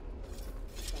there.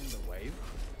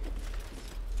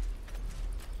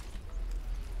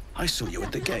 I saw you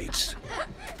at the gates.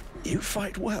 You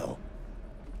fight well.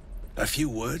 A few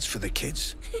words for the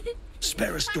kids?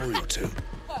 Spare a story or two.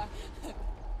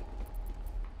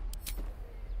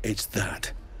 It's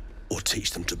that, or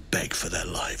teach them to beg for their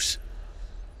lives.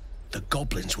 The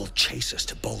goblins will chase us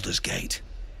to Baldur's Gate,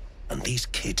 and these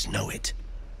kids know it.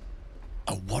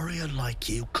 A warrior like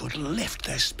you could lift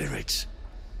their spirits.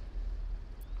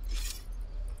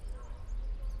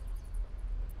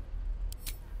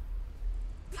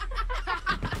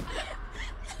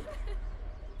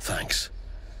 Thanks.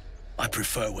 I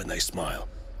prefer when they smile.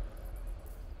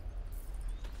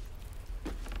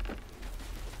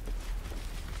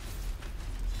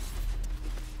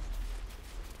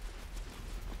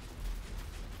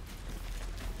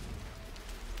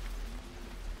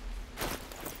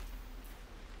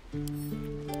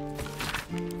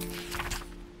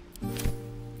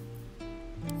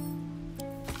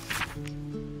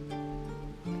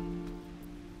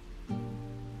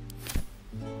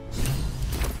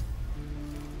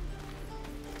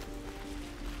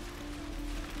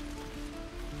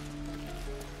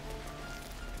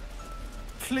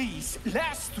 Please,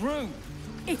 let us through.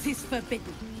 It is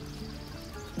forbidden.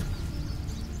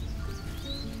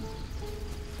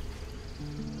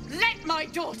 Let my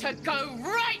daughter go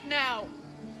right now!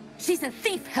 She's a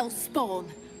thief,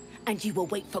 hellspawn. And you will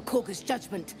wait for Korga's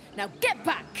judgment. Now get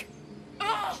back!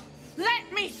 Oh,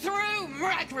 let me through,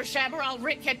 Mragrasham, or I'll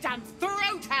rip your damn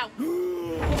throat out!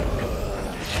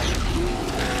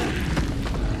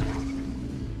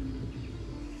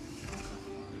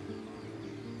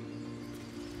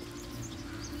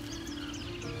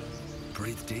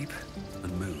 Breathe deep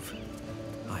and move.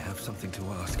 I have something to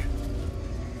ask.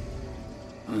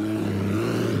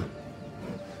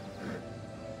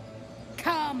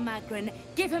 Calm, Magrin.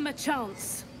 Give him a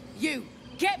chance. You,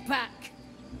 get back!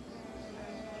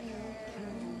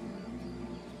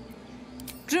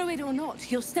 Druid or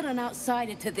not, you're still an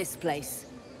outsider to this place.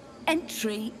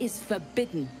 Entry is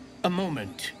forbidden. A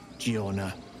moment,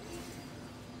 Giona.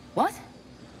 What?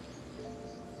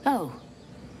 Oh,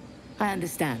 I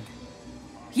understand.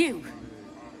 You!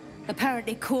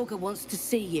 Apparently Korga wants to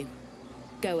see you.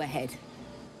 Go ahead.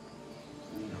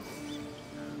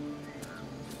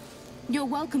 Your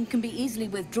welcome can be easily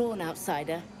withdrawn,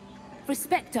 outsider.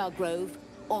 Respect our grove,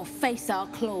 or face our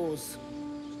claws.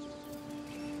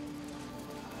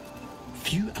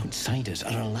 Few outsiders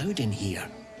are allowed in here.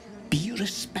 Be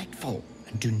respectful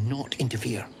and do not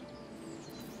interfere.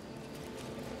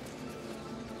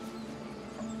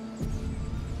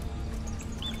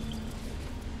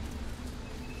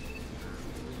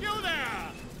 You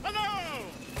there! Hello!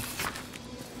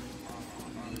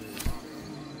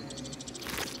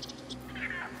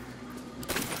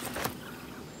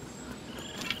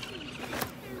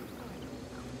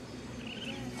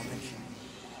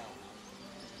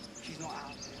 She's not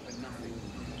out for nothing.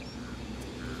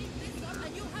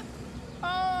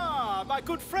 Ah, my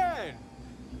good friend.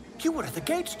 You were at the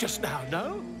gates just now,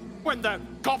 no? When the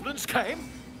goblins came?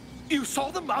 You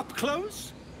saw them up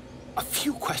close? A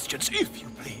few questions, if you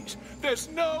please. There's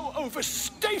no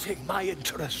overstating my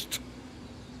interest.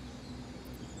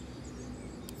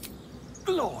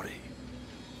 Glory.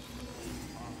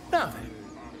 Now then,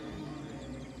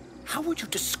 how would you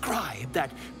describe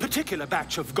that particular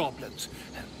batch of goblins?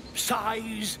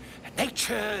 Size,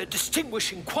 nature,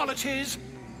 distinguishing qualities?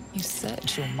 You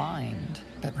search your mind,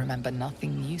 but remember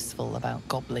nothing useful about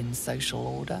goblin social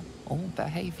order or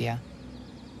behavior.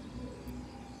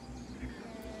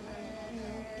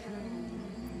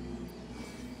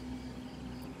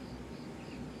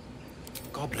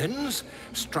 Goblins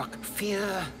struck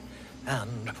fear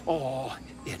and awe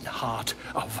in heart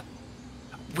of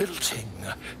wilting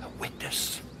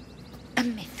witness. A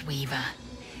myth weaver.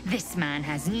 This man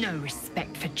has no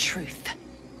respect for truth.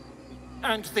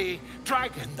 And the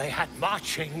dragon they had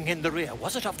marching in the rear,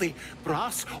 was it of the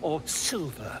brass or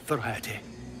silver variety?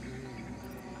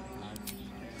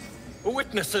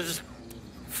 Witnesses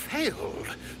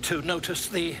failed to notice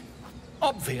the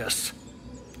obvious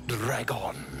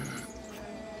dragon.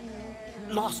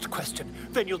 Last question,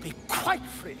 then you'll be quite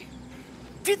free.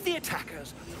 Did the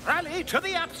attackers rally to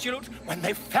the absolute when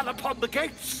they fell upon the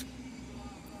gates?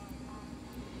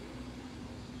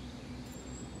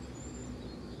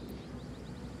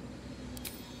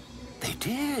 They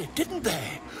did, didn't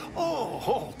they?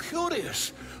 Oh,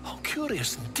 curious. Oh,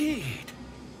 curious indeed.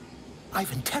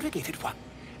 I've interrogated one,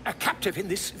 a captive in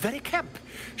this very camp.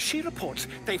 She reports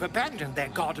they've abandoned their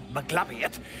god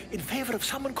Maglabiet in favor of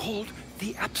someone called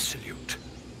the Absolute.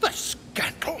 The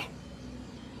scandal!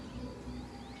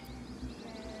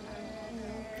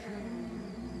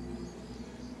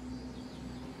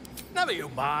 Never you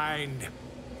mind.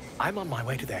 I'm on my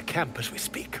way to their camp as we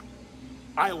speak.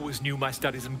 I always knew my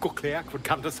studies in Gukliak would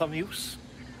come to some use.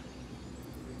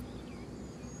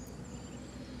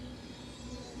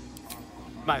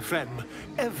 My friend,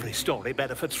 every story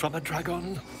benefits from a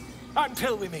dragon.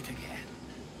 Until we meet again.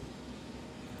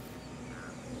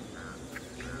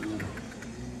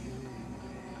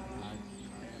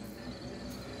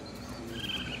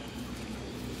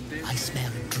 I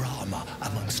smell drama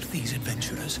amongst these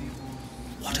adventurers.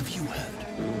 What have you heard?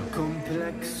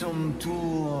 Complexum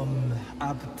tuum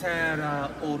aptera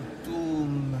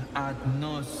ortum ad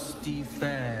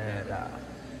nostifera.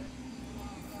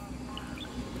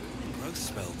 Growth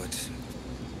spell, but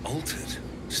altered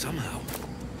somehow.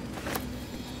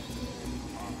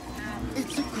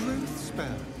 It's a growth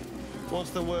spell.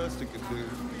 What's the worst it could do?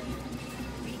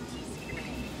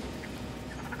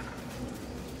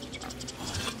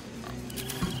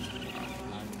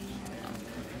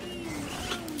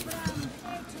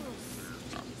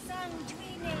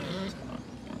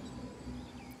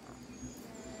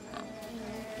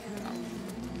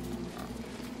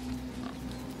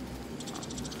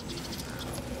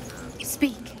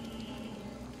 Speak.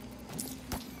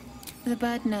 The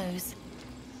bird knows.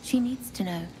 She needs to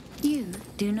know. You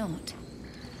do not.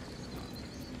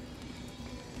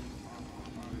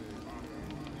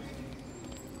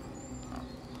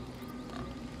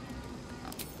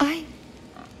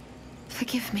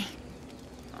 Forgive me.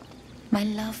 My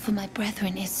love for my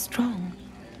brethren is strong.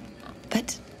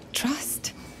 But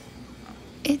trust,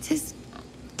 it is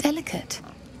delicate.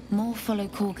 More follow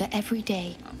Korga every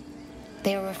day.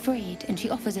 They are afraid, and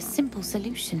she offers a simple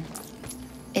solution.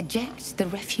 Eject the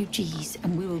refugees,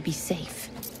 and we will be safe.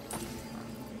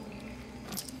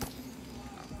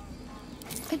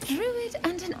 A druid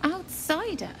and an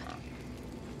outsider.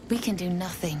 We can do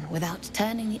nothing without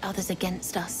turning the others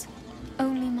against us.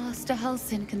 Only Master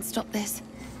Halsin can stop this.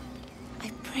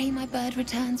 I pray my bird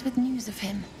returns with news of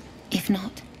him. If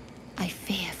not, I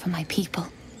fear for my people.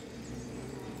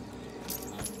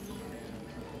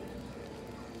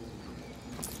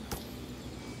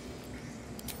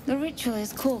 The ritual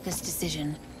is Korga's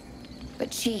decision,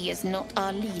 but she is not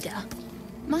our leader.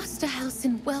 Master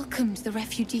Halsin welcomed the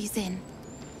refugees in.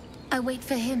 I wait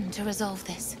for him to resolve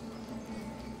this.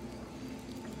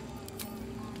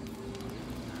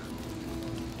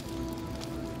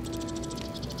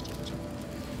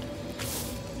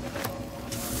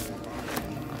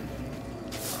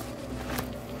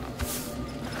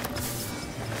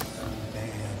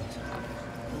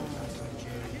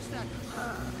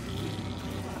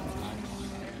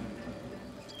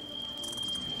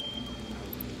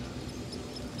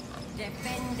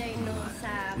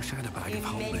 Wish I had a bag of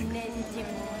holding.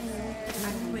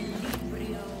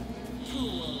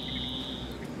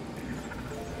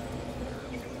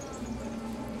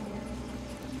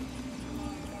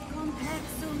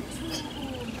 Complexum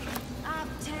tuum, ab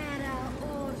terra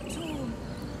ortum,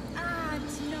 ad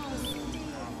nos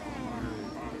defera.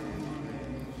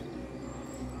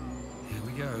 Here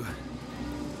we go.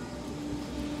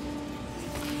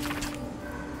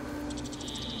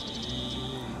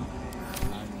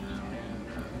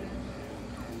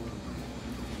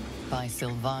 By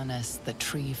Sylvanus, the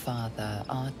Tree Father,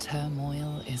 our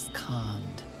turmoil is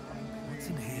calmed. What's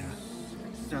in here?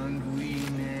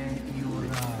 Sanguine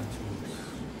iuratus.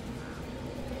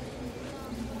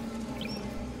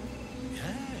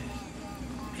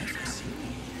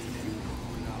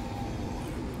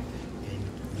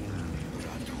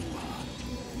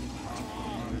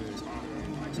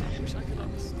 Wish I could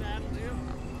understand you.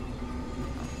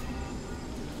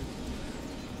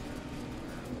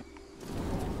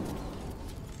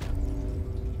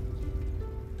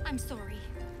 I'm sorry.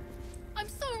 I'm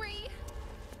sorry.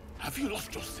 Have you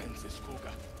lost your senses,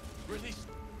 Korga? Release.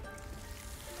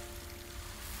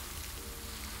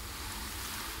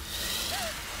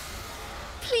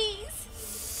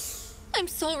 Please. I'm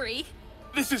sorry.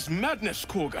 This is madness,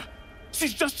 Korga.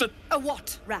 She's just a... A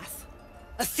what, Wrath?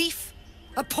 A thief?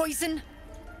 A poison?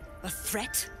 A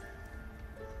threat?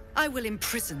 I will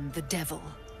imprison the devil.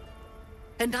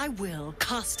 And I will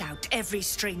cast out every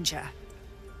stranger.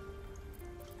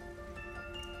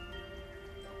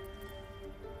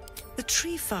 The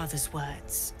Tree Father's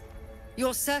words.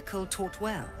 Your circle taught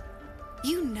well.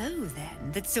 You know,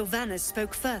 then, that Sylvanus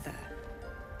spoke further.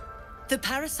 The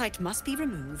parasite must be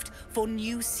removed for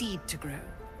new seed to grow.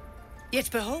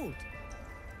 Yet behold,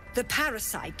 the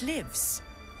parasite lives.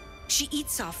 She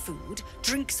eats our food,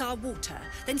 drinks our water,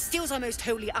 then steals our most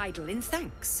holy idol in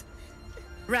thanks.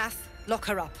 Wrath, lock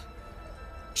her up.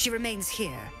 She remains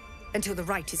here until the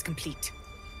rite is complete.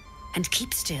 And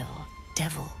keep still,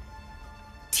 devil.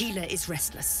 Tila is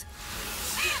restless.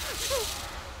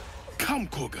 Come,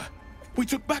 Korga. We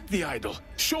took back the idol.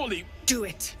 Surely... Do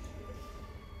it.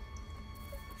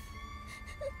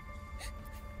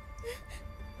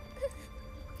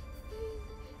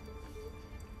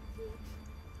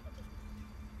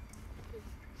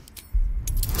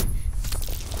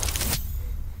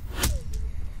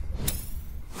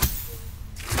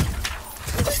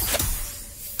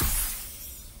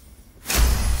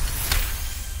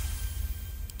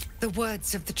 The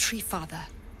words of the Tree Father,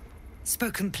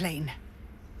 spoken plain.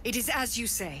 It is as you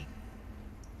say.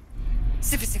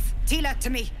 Sifisif, Tila,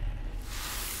 to me.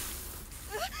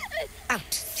 Out,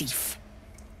 thief.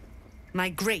 My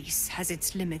grace has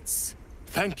its limits.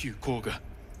 Thank you, Korga.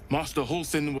 Master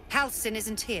Halsin... Halsin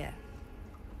isn't here.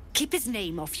 Keep his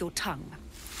name off your tongue,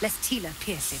 lest Tila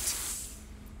pierce it.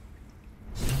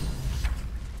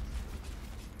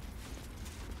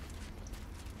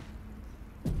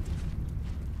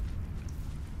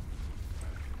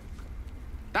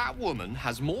 That woman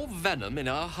has more venom in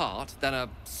her heart than a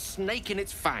snake in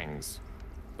its fangs.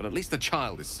 But at least the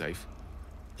child is safe.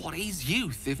 What is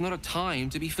youth if not a time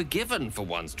to be forgiven for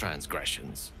one's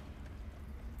transgressions?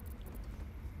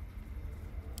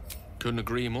 Couldn't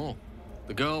agree more.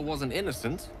 The girl wasn't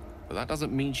innocent, but that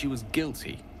doesn't mean she was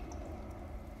guilty.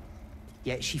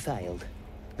 Yet she failed.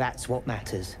 That's what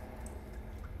matters.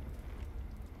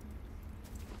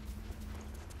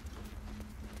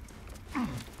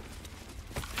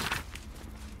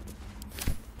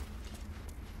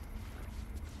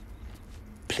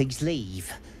 Please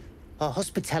leave. Our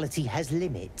hospitality has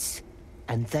limits,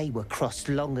 and they were crossed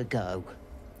long ago.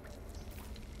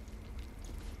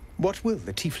 What will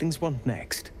the tieflings want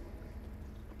next?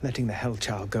 Letting the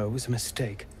Hellchild go was a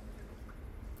mistake.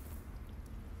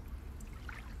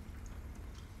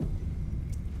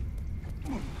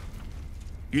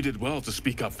 You did well to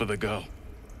speak up for the girl.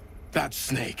 That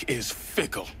snake is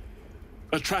fickle.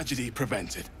 A tragedy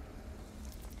prevented.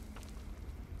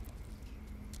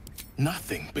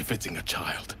 Nothing befitting a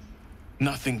child.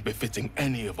 Nothing befitting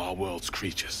any of our world's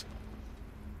creatures.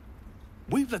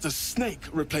 We've let a snake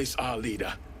replace our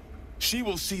leader. She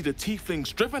will see the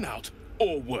tieflings driven out,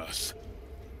 or worse.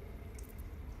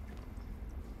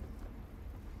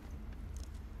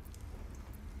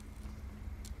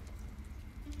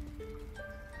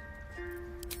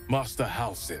 Master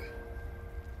Halsin.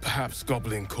 Perhaps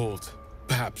Goblin caught,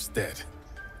 perhaps dead.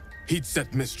 He'd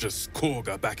set Mistress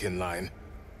Korga back in line.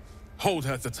 Hold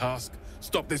her to task,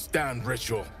 stop this damned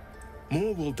ritual.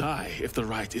 More will die if the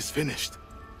rite is finished.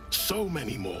 So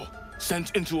many more,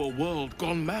 sent into a world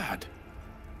gone mad.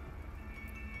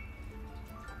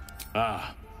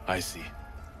 Ah, I see.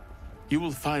 You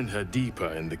will find her deeper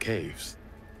in the caves.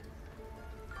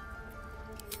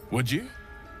 Would you?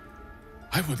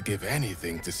 I would give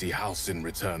anything to see Halsin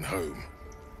return home.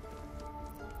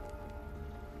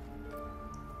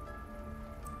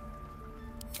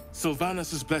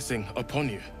 Sylvanus' blessing upon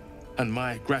you, and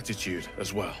my gratitude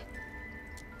as well.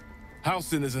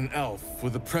 Halsin is an elf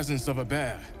with the presence of a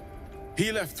bear.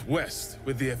 He left west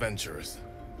with the adventurers.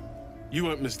 You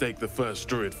won't mistake the first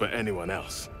druid for anyone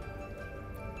else.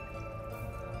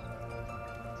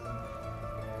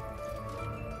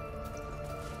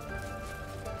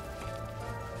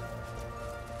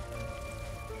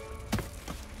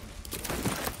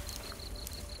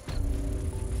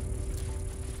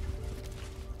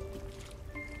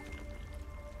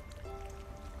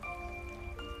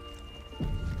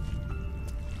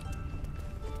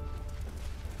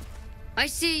 I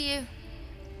see you.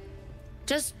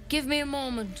 Just give me a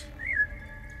moment.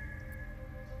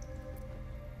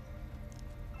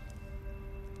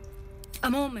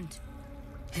 A moment.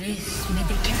 This may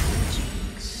be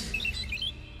challenging.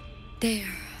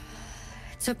 There.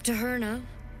 It's up to her now.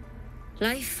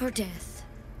 Life or death.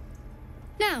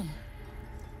 Now,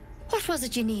 what was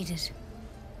it you needed?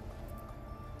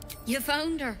 You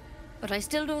found her, but I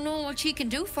still don't know what she can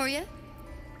do for you.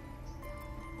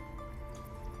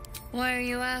 Why are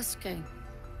you asking?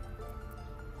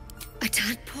 A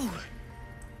tadpole.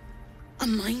 A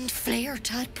mind flayer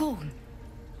tadpole.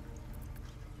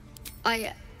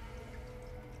 I'll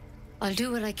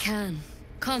do what I can.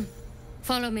 Come,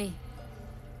 follow me.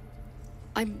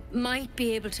 I might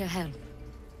be able to help.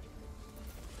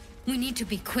 We need to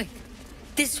be quick.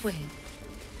 This way.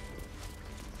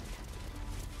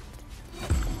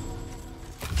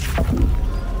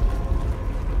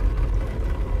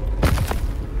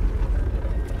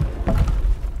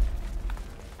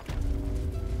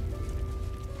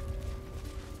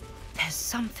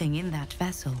 Something in that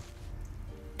vessel.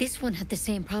 This one had the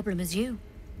same problem as you.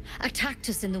 Attacked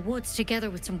us in the woods together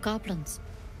with some goblins.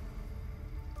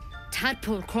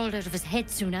 Tadpole crawled out of his head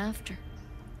soon after.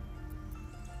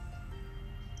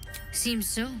 Seems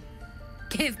so.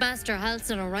 Gave Master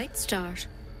Halsin a right start.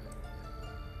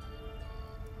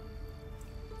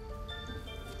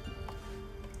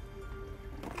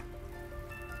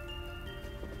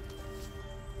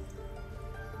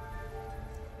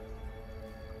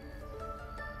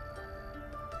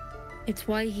 It's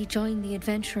why he joined the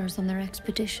adventurers on their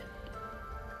expedition.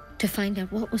 To find out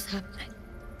what was happening.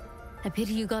 A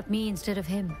pity you got me instead of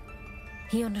him.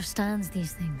 He understands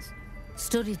these things.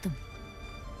 Studied them.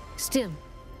 Still,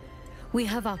 we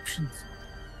have options.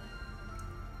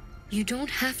 You don't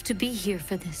have to be here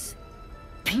for this.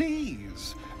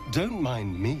 Please, don't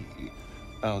mind me.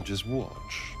 I'll just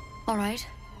watch. All right.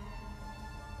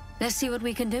 Let's see what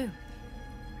we can do.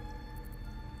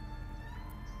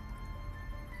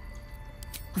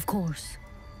 Of course.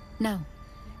 Now,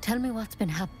 tell me what's been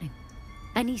happening.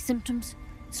 Any symptoms?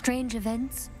 Strange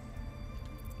events?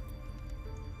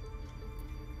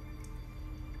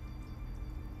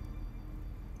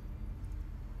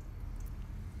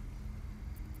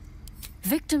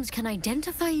 Victims can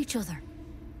identify each other.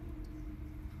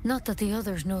 Not that the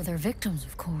others know they're victims,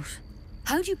 of course.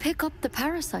 How'd you pick up the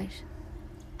parasite?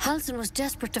 Halsin was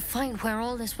desperate to find where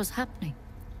all this was happening.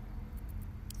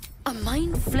 A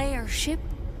mind flayer ship?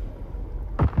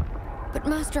 But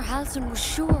Master Halsin was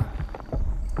sure.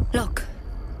 Look,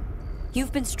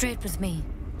 you've been straight with me,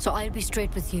 so I'll be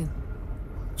straight with you.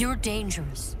 You're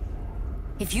dangerous.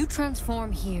 If you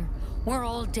transform here, we're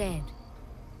all dead.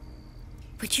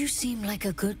 But you seem like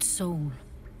a good soul.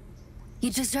 You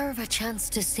deserve a chance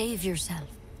to save yourself.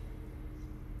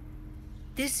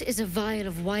 This is a vial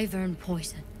of wyvern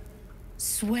poison.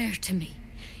 Swear to me,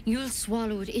 you'll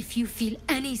swallow it if you feel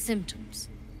any symptoms.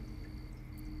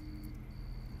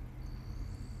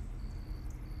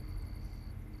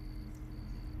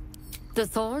 The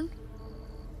thorn?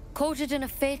 Coated in a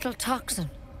fatal toxin.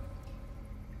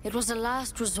 It was a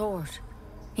last resort,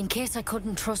 in case I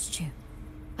couldn't trust you.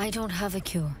 I don't have a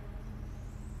cure.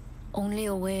 Only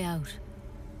a way out.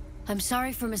 I'm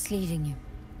sorry for misleading you,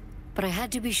 but I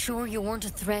had to be sure you weren't a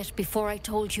threat before I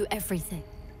told you everything.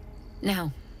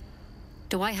 Now,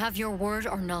 do I have your word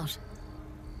or not?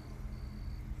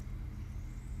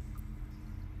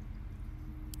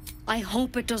 I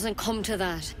hope it doesn't come to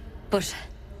that, but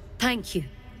thank you.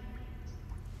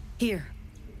 Here.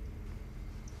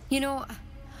 You know,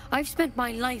 I've spent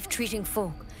my life treating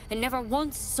folk and never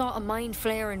once saw a mind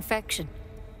flayer infection.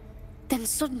 Then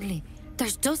suddenly,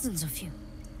 there's dozens of you.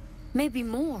 Maybe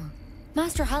more.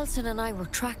 Master Halsin and I were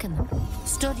tracking them,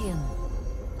 studying them,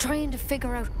 trying to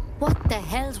figure out what the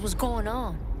hells was going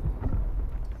on.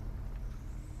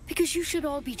 Because you should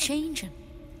all be changing.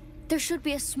 There should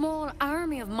be a small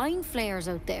army of mind flayers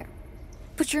out there.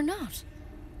 But you're not.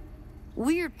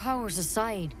 Weird powers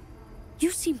aside,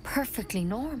 you seem perfectly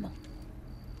normal.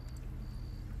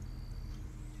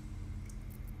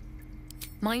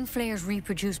 Mind flayers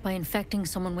reproduce by infecting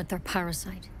someone with their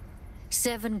parasite.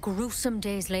 7 gruesome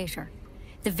days later,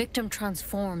 the victim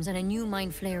transforms and a new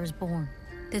mind flayer is born.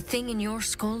 The thing in your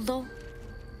skull, though,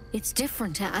 it's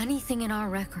different to anything in our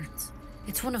records.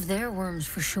 It's one of their worms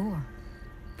for sure.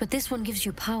 But this one gives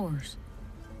you powers,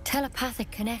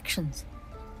 telepathic connections.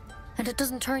 And it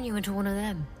doesn't turn you into one of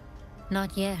them.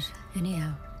 Not yet,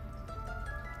 anyhow.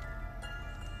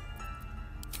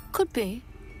 Could be,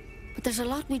 but there's a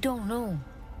lot we don't know.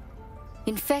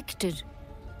 Infected,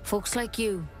 folks like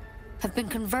you, have been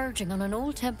converging on an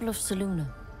old temple of Selûne.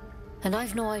 And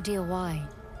I've no idea why.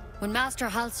 When Master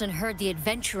Halsin heard the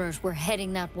adventurers were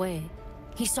heading that way,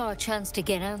 he saw a chance to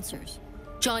get answers,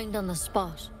 joined on the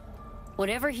spot.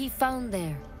 Whatever he found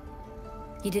there,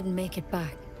 he didn't make it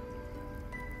back.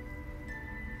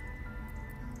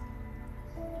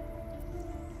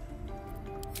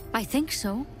 I think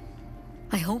so.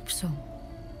 I hope so.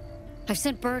 I've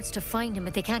sent birds to find him,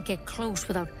 but they can't get close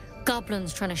without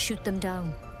goblins trying to shoot them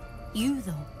down. You,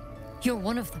 though, you're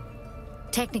one of them.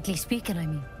 Technically speaking, I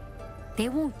mean. They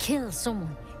won't kill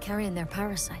someone carrying their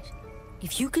parasite.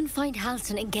 If you can find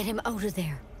Halsin and get him out of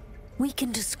there, we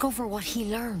can discover what he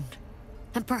learned.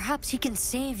 And perhaps he can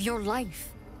save your life.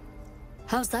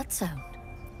 How's that sound?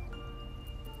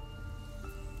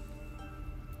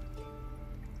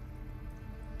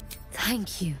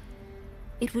 Thank you.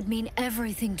 It would mean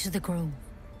everything to the Grove.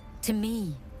 To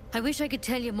me. I wish I could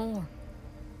tell you more.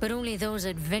 But only those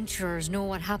adventurers know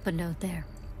what happened out there.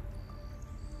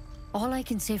 All I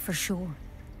can say for sure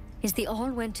is they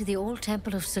all went to the old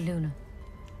temple of Selûne.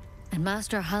 And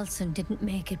Master Halsin didn't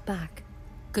make it back.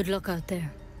 Good luck out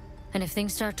there. And if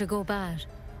things start to go bad,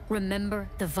 remember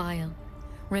the vial.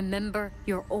 Remember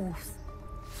your oath.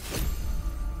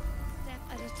 Step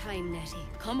at a time, Nettie.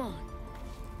 Come on.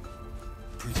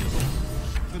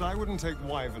 But I wouldn't take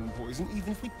wyvern poison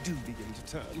even if we do begin to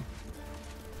turn.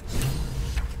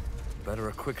 Better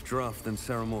a quick draft than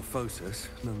Ceramorphosis,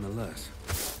 nonetheless.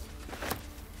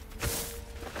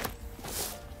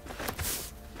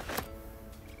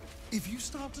 If you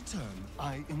start to turn,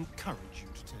 I encourage you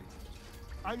to take it.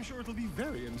 I'm sure it'll be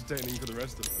very entertaining for the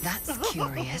rest of us. That's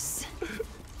curious.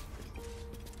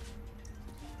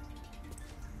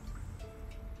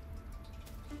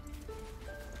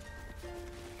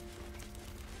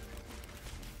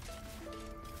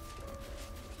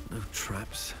 No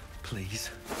traps, please.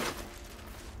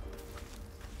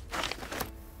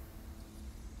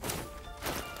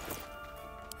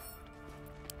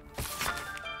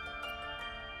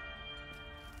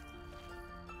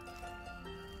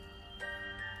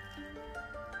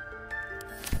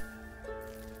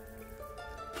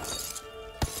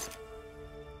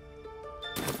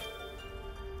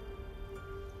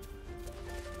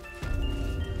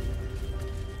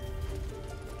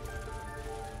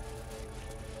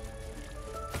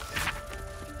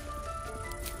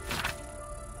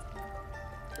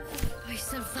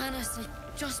 Sylvanas, I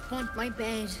just want my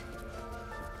bed.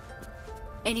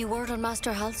 Any word on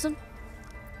Master Halsin?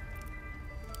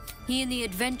 He and the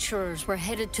adventurers were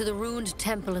headed to the ruined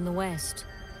temple in the west.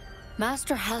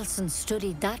 Master Halsin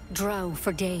studied that drow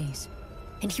for days,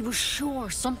 and he was sure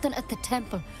something at the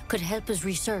temple could help his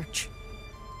research.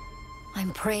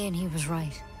 I'm praying he was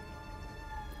right.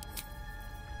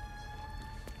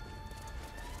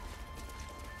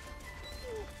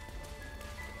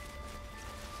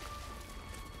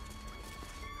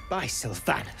 By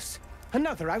Sylvanas,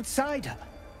 another outsider.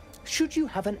 Should you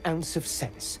have an ounce of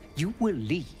sense, you will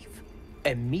leave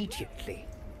immediately.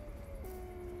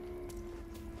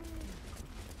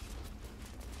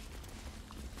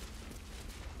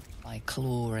 By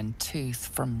claw and tooth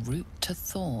from root to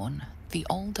thorn, the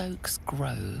old oak's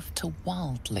grove to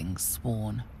wildlings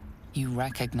sworn. You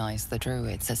recognize the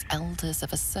druids as elders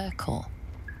of a circle.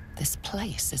 This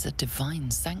place is a divine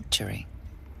sanctuary.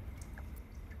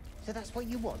 So that's what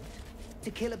you want?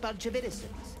 To kill a bunch of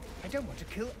innocents? I don't want to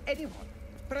kill anyone,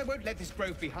 but I won't let this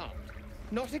grove be harmed.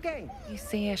 Not again. You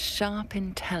see a sharp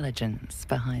intelligence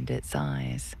behind its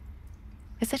eyes.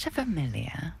 Is it a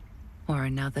familiar or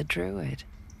another druid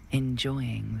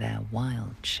enjoying their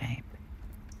wild shape?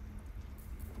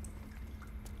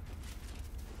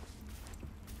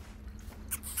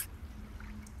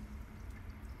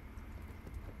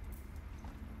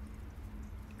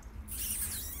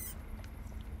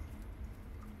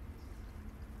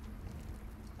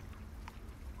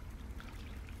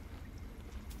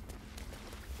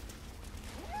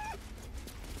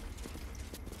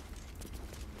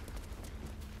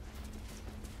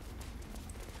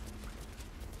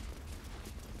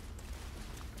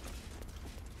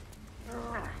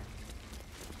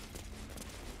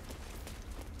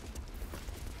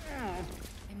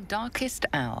 darkest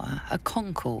hour a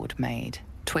concord made,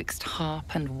 twixt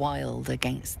harp and wild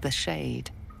against the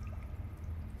shade.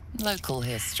 Local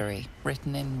history,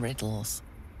 written in riddles.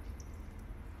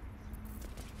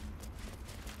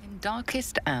 In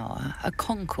darkest hour a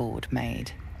concord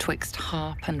made, twixt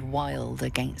harp and wild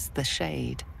against the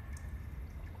shade.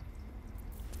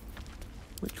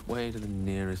 Which way to the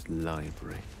nearest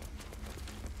library?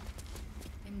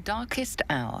 In darkest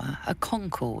hour a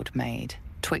concord made,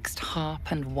 twixt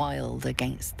harp and wild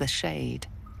against the shade.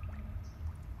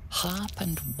 Harp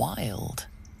and wild?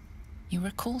 You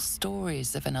recall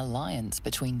stories of an alliance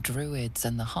between druids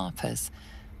and the harpers,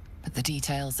 but the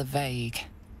details are vague.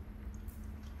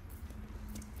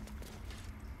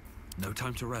 No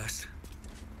time to rest.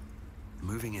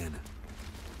 Moving in.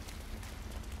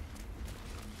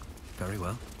 Very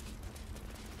well.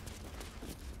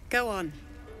 Go on.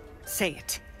 Say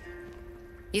it.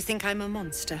 You think I'm a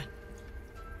monster?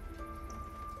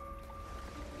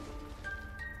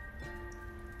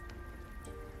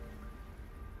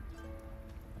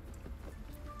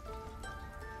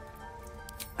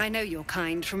 I know your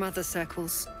kind from other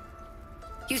circles.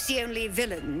 You see only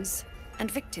villains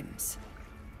and victims.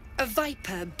 A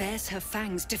viper bears her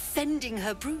fangs defending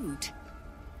her brood.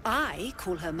 I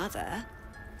call her mother.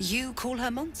 You call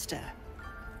her monster.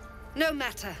 No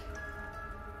matter.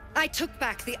 I took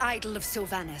back the idol of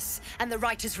Sylvanus, and the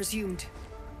rite is resumed.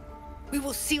 We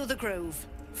will seal the grove,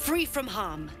 free from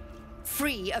harm,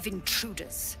 free of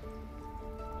intruders.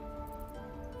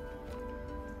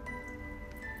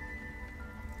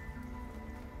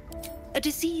 A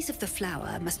disease of the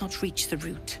flower must not reach the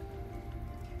root.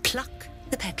 Pluck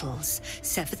the petals,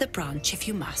 sever the branch if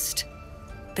you must,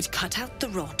 but cut out the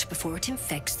rot before it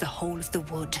infects the whole of the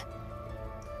wood.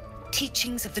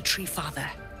 Teachings of the Tree Father.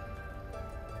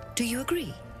 Do you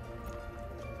agree?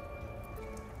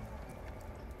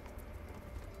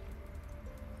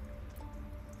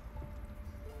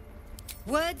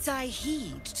 Words I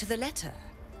heed to the letter,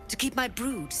 to keep my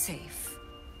brood safe.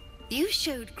 You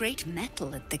showed great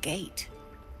mettle at the gate.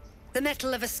 The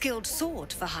mettle of a skilled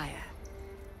sword for hire.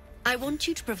 I want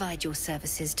you to provide your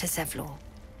services to Zevlor.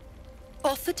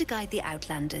 Offer to guide the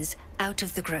Outlanders out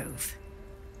of the grove.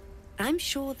 I'm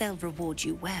sure they'll reward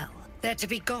you well. They're to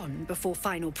be gone before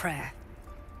final prayer.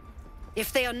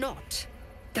 If they are not,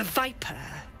 the Viper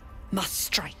must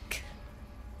strike.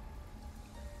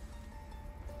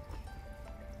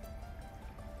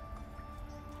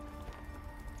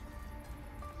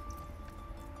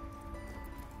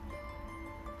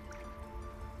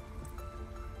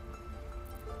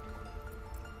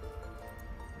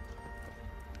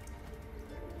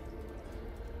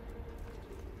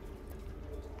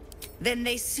 Then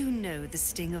they soon know the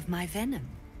sting of my venom.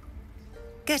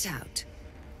 Get out.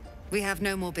 We have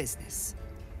no more business.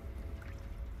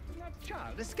 That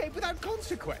child escaped without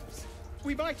consequence.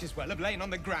 We might as well have lain on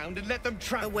the ground and let them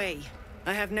trample. Away.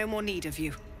 I have no more need of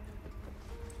you.